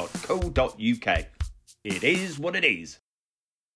lappods.co.uk. It is what it is.